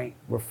this point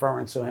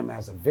referring to him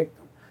as a victim.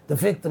 The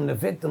victim.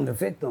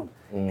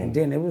 And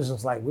then it was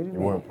just like, what do you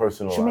mean? weren't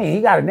personal. What you mean?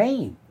 He got a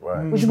name.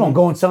 Right. What you gonna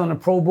go and tell the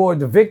pro board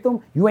the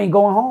victim? You ain't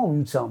going home,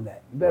 you tell him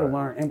that. You better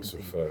learn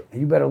empathy.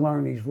 And you better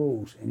learn these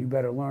rules. And you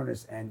better learn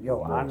this. And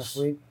yo,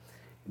 honestly,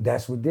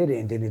 that's what did it.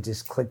 And then it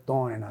just clicked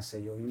on and I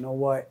said, yo, you know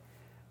what?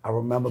 I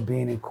remember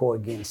being in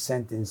court getting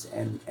sentenced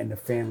and the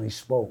family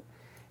spoke.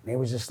 And they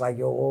was just like,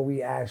 yo, all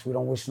we ask, we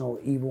don't wish no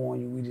evil on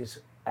you. We just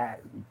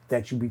ask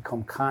that you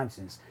become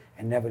conscious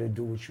and never to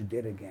do what you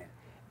did again.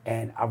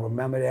 And I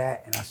remember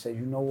that, and I said,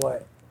 you know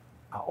what?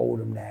 I owe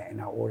them that, and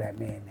I owe that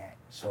man that.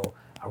 So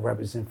I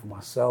represent for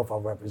myself. I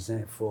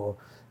represent for,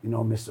 you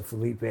know, Mr.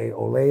 Felipe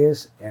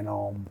Oleas and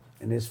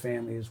his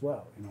family as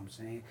well. You know what I'm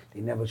saying?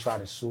 They never tried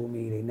to sue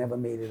me. They never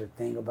made it a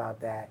thing about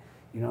that.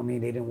 You know what I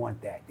mean? They didn't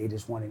want that. They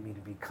just wanted me to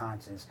be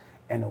conscious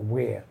and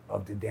aware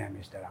of the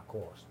damage that I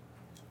caused.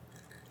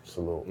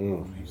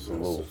 Salute.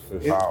 Salute.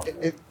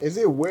 Is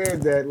it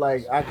weird that,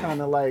 like, I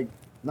kind of like,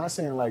 not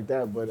saying like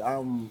that, but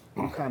I'm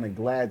kind of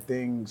glad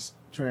things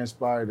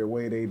transpired the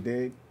way they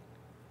did.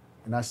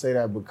 And I say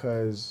that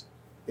because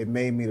it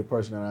made me the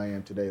person that I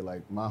am today.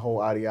 Like, my whole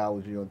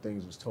ideology on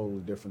things was totally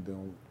different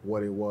than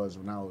what it was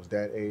when I was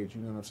that age.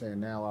 You know what I'm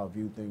saying? Now I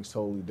view things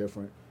totally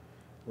different.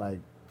 Like,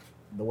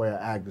 the way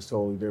I act is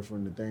totally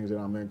different. The things that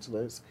I'm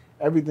into,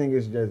 everything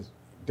is just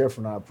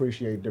different. I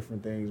appreciate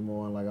different things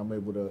more, and like I'm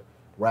able to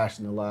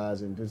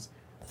rationalize and just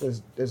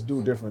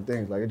do different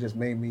things. Like, it just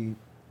made me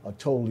a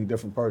totally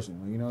different person.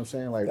 You know what I'm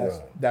saying? Like,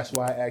 that's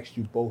why I asked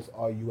you both,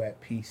 are you at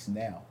peace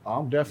now?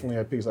 I'm definitely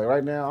at peace. Like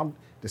right now,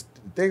 the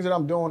things that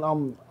I'm doing,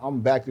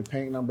 I'm back to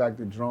painting, I'm back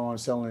to drawing,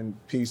 selling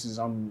pieces.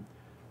 I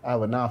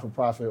have a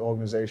non-for-profit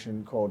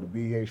organization called the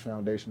BH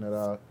Foundation that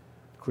I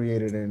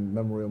created in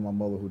memory of my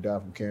mother who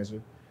died from cancer.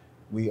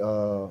 We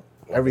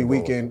every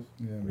weekend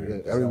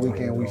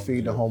we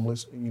feed the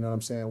homeless. You know what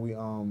I'm saying?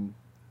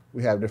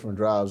 We have different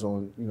drives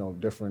on, you know,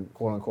 different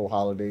quote unquote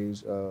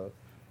holidays.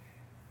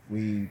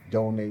 We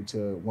donate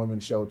to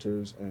women's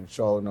shelters in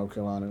Charlotte, North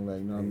Carolina. Like,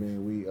 you know what I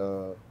mean?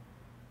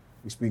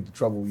 We speak to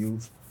troubled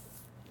youth,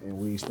 and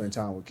we spend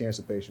time with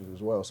cancer patients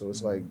as well. So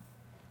it's like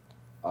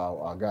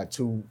I got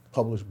 2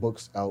 published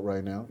books out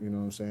right now. You know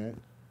what I'm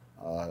saying?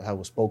 I have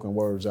a spoken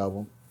words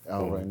album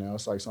out right now.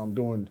 It's like, so I'm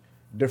doing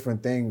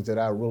different things that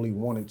I really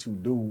wanted to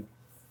do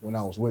when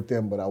I was with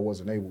them, but I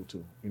wasn't able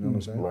to. You know what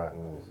I'm saying? Right.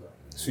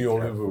 So you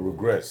don't have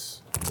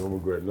regrets. You don't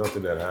regret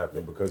nothing that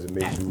happened because it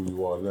made you who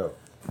you are now.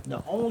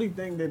 The only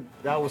thing that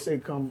I would say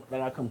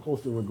I come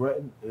close to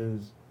regretting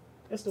is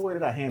that's the way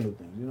that I handle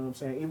things. You know what I'm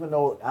saying? Even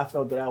though I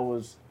felt that I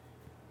was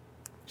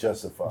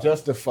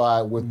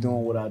justified with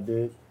doing what I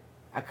did,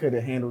 I could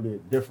have handled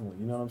it differently.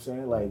 You know what I'm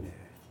saying? Like,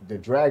 the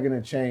dragging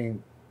the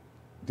chain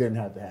didn't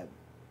have to happen.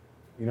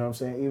 You know what I'm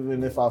saying?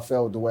 Even if I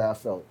felt the way I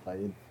felt,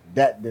 like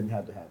that didn't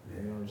have to happen.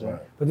 You know what I'm saying?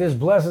 But there's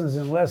blessings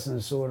and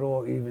lessons, so it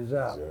all evens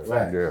out.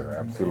 Yeah,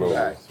 absolutely.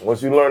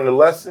 Once you learn the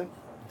lesson,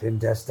 then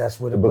that's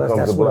where it becomes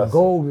that's a where the blessing.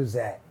 gold is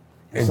at.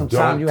 And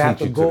sometimes you have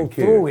to go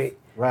through it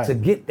to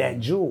get that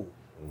jewel.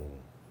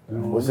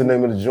 What's the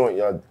name of the joint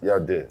y'all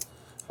did?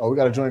 Oh, we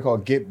got a joint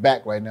called Get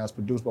Back right now. It's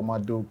produced by my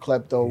dude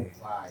Klepto.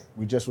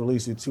 We just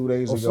released it 2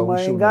 days ago. We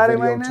shooting a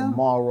video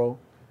tomorrow.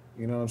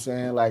 You know what I'm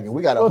saying? Like, and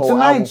we got a Well, whole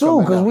tonight album too,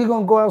 coming because out. we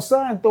gonna go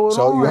outside and throw it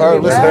So on. you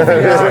heard, listen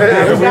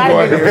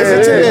to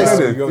this.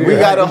 Yeah. We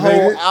got a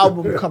whole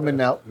album coming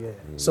out.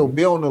 So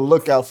be on the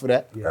lookout for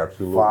that.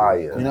 Absolutely. Fire.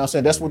 You know what I'm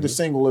saying? That's what the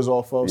single is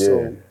off of. Yeah.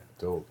 So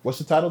Dope. What's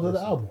the title of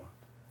the album?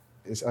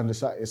 it's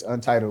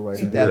untitled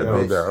right now. Yeah,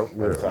 no doubt.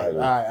 Good Yeah.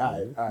 title. All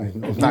right.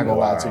 I'm not gonna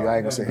lie to you. I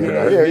ain't gonna say,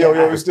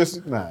 it's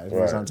just, nah, it's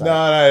Right.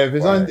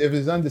 untitled. No. If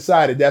it's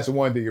undecided, that's the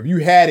one thing. If you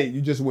had it, you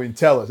just wouldn't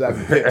tell us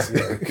after this.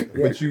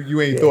 But you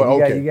ain't thought,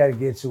 okay. You gotta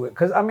get to it.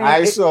 Because I mean,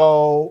 I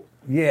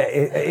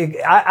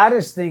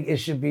just think it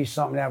should be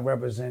something that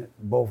represents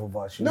both of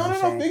us. You know what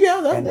I'm saying?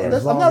 Yeah, And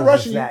as I'm long not as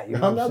rushing it's you.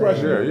 that, know I'm what not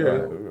rushing saying?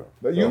 you.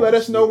 But you let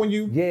us know when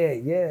you.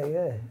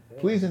 Yeah.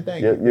 Please and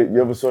thank you.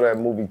 You ever saw that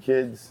movie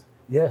Kids?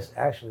 Yes,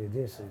 actually, it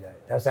did say that.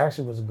 That's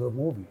actually was a good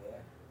movie.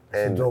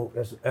 And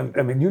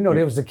I mean,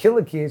 there was the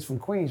Killer Kids from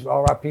Queens.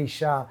 R.I.P.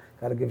 Shy.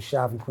 Got to give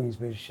Shy from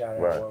Queensbridge a shout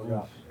out. Right. Word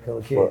up.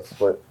 Killer Kids.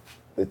 But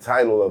the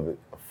title of it,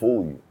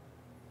 Fool You,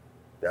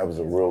 that was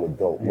a real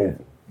adult movie.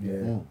 Yeah.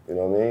 You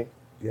know what I mean?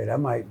 Yeah, that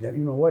might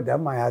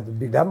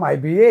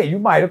be it. You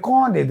might have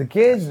coined it. The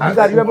Kids. You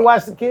ever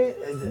watched The Kids?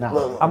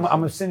 Nah. I'm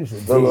gonna send you.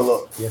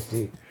 Look. Yes,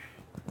 dude.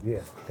 Yeah.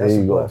 There That's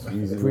you a go.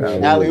 blessing. Appreciate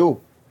it. Alley oop.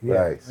 Yeah.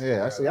 Nice.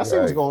 Yeah, I see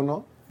what's going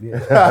on. Yeah.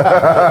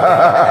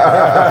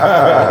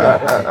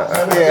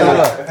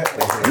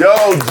 Yo,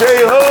 J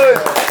Hood.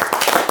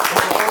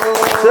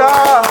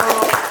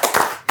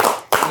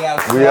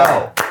 We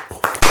out.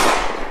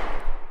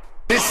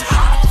 This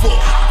hot for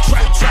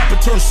trapper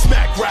turn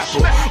smack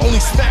rapper. Only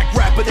smack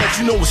rapper that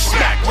you know is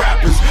smack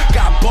rappers.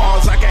 Got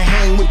bars I can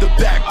hang with the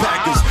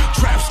backpackers.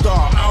 Trap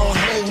star, I don't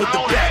hang with the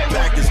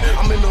backpackers.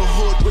 I'm in the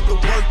hood with the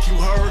work you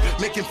heard.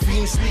 Making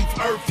fiends leave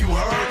earth you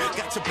heard.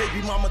 Got your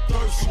baby mama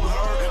thirst you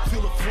heard.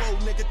 Feel the flow,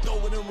 nigga, throw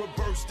it in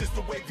reverse. This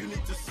the wave you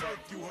need to surf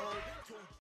you heard.